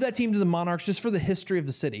saying move that team to the Monarchs just for the history of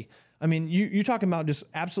the city. I mean, you're talking about just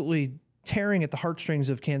absolutely tearing at the heartstrings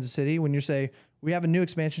of Kansas City when you say, we have a new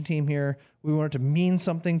expansion team here. We want it to mean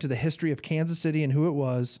something to the history of Kansas City and who it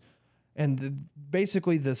was. And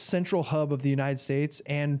basically the central hub of the United States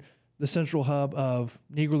and the central hub of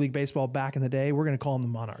Negro League baseball back in the day. We're going to call them the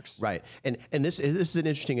Monarchs. Right. And this is an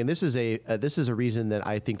interesting, and this is a reason that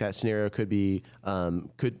I think that scenario could be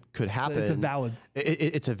could happen. It's a valid.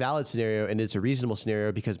 It's a valid scenario, and it's a reasonable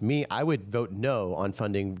scenario because I would vote no on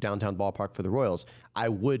funding downtown ballpark for the Royals. I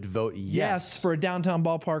would vote yes for a downtown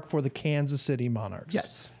ballpark for the Kansas City Monarchs.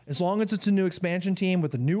 Yes. As long as it's a new expansion team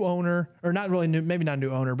with a new owner, or not really new, maybe not a new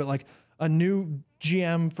owner, but like a new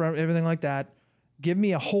GM from everything like that. Give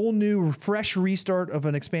me a whole new, fresh restart of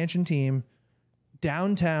an expansion team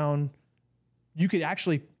downtown. You could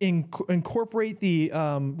actually incorporate the,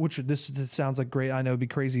 which this sounds like great. I know it'd be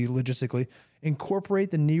crazy logistically.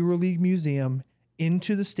 Incorporate the Negro League Museum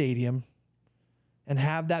into the stadium and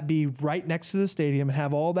have that be right next to the stadium and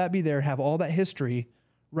have all that be there, have all that history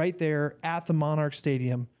right there at the Monarch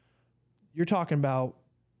Stadium. You're talking about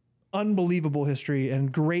unbelievable history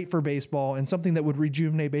and great for baseball and something that would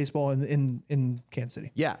rejuvenate baseball in Kansas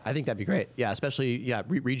City. Yeah, I think that'd be great. Yeah, especially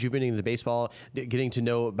rejuvenating the baseball, getting to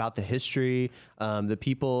know about the history, the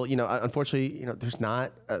people. You know, unfortunately, there's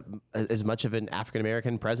not as much of an African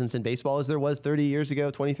American presence in baseball as there was 30 years ago,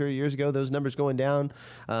 20, 30 years ago. Those numbers going down.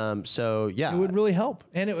 So yeah, it would really help.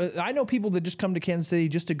 And I know people that just come to Kansas City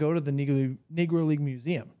just to go to the Negro League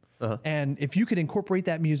Museum. Uh-huh. And if you could incorporate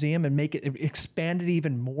that museum and make it expand it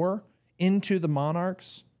even more into the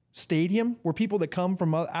Monarchs Stadium, where people that come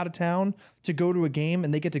from out of town to go to a game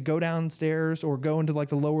and they get to go downstairs or go into like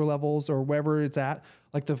the lower levels or wherever it's at,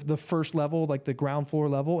 like the first level, like the ground floor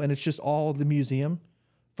level, and it's just all the museum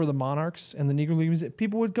for the Monarchs and the Negro League Museum,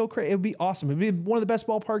 people would go crazy. It would be awesome. It would be one of the best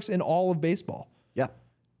ballparks in all of baseball. Yeah.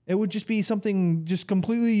 It would just be something just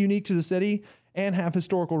completely unique to the city and have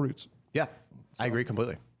historical roots. Yeah, I agree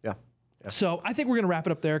completely. Yeah. Yeah. So I think we're going to wrap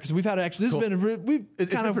it up there because we've had actually this Cool. has been we've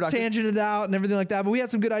kind of tangented out and everything like that, but we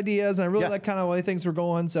had some good ideas and I really like kind of the way things were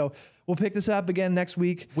going. So we'll pick this up again next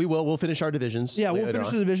week. We will. We'll finish our divisions. Yeah, we'll finish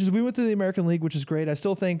the divisions. We went through the American League, which is great. I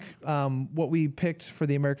still think what we picked for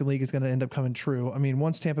the American League is going to end up coming true. I mean,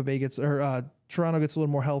 once Tampa Bay Toronto gets a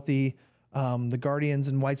little more healthy, the Guardians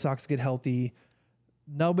and White Sox get healthy.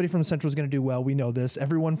 Nobody from the Central is going to do well. We know this.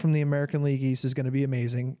 Everyone from the American League East is going to be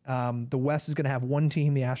amazing. The West is going to have one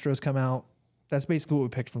team. The Astros come out. That's basically what we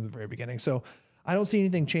picked from the very beginning. So I don't see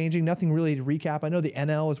anything changing. Nothing really to recap. I know the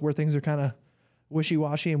NL is where things are kind of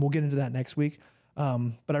wishy-washy, and we'll get into that next week.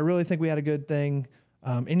 But I really think we had a good thing.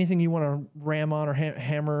 Anything you want to ram on or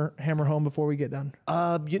hammer home before we get done?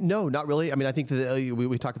 No, not really. I mean, I think that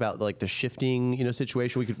we talk about like the shifting,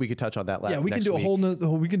 situation. We could touch on that. Yeah, we can do a whole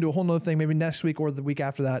nother thing maybe next week or the week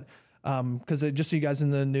after that. Because just so you guys in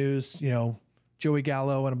the news, Joey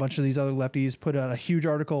Gallo and a bunch of these other lefties put out a huge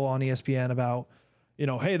article on ESPN about,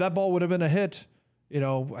 hey, that ball would have been a hit.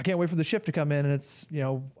 I can't wait for the shift to come in, and it's,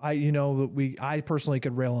 I personally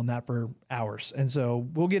could rail on that for hours. And so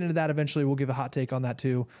we'll get into that eventually. We'll give a hot take on that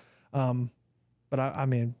too. But I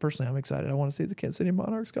mean, personally, I'm excited. I want to see the Kansas City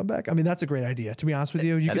Monarchs come back. I mean, that's a great idea, to be honest with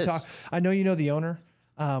you. You could talk, I know, the owner,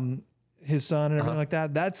 his son and everything like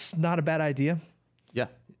that. That's not a bad idea. Yeah.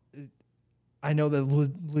 I know that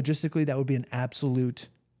logistically that would be an absolute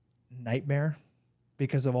nightmare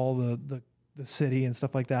because of all the city and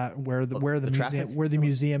stuff like that, where the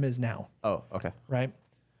museum is now. Oh, okay. Right.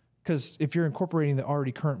 Because if you're incorporating the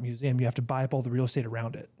already current museum, you have to buy up all the real estate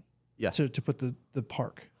around it. Yeah. To put the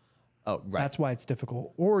park. Oh, right. That's why it's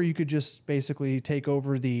difficult. Or you could just basically take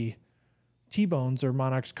over the T-Bones or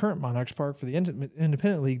current Monarchs Park for the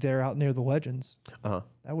Independent League there out near the Legends. Uh-huh.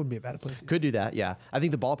 That wouldn't be a bad place. Could do that, yeah. I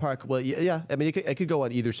think the ballpark, well, yeah. I mean, it could go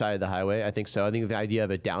on either side of the highway. I think so. I think the idea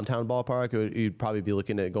of a downtown ballpark, you'd probably be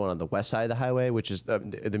looking at going on the west side of the highway, which is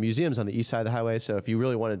the museum's on the east side of the highway. So if you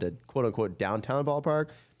really wanted to, quote unquote, downtown ballpark,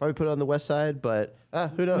 probably put it on the west side. But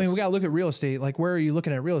who knows? I mean, we got to look at real estate. Like, where are you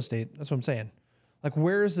looking at real estate? That's what I'm saying. Like,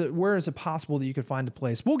 where is it possible that you could find a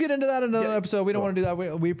place? We'll get into that in another episode. We don't want to do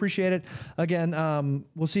that. We appreciate it. Again,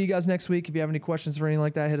 we'll see you guys next week. If you have any questions or anything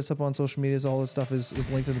like that, hit us up on social medias. All this stuff is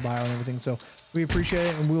linked in the bio and everything. So we appreciate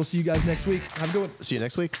it, and we'll see you guys next week. Have a good one. See you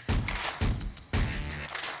next week.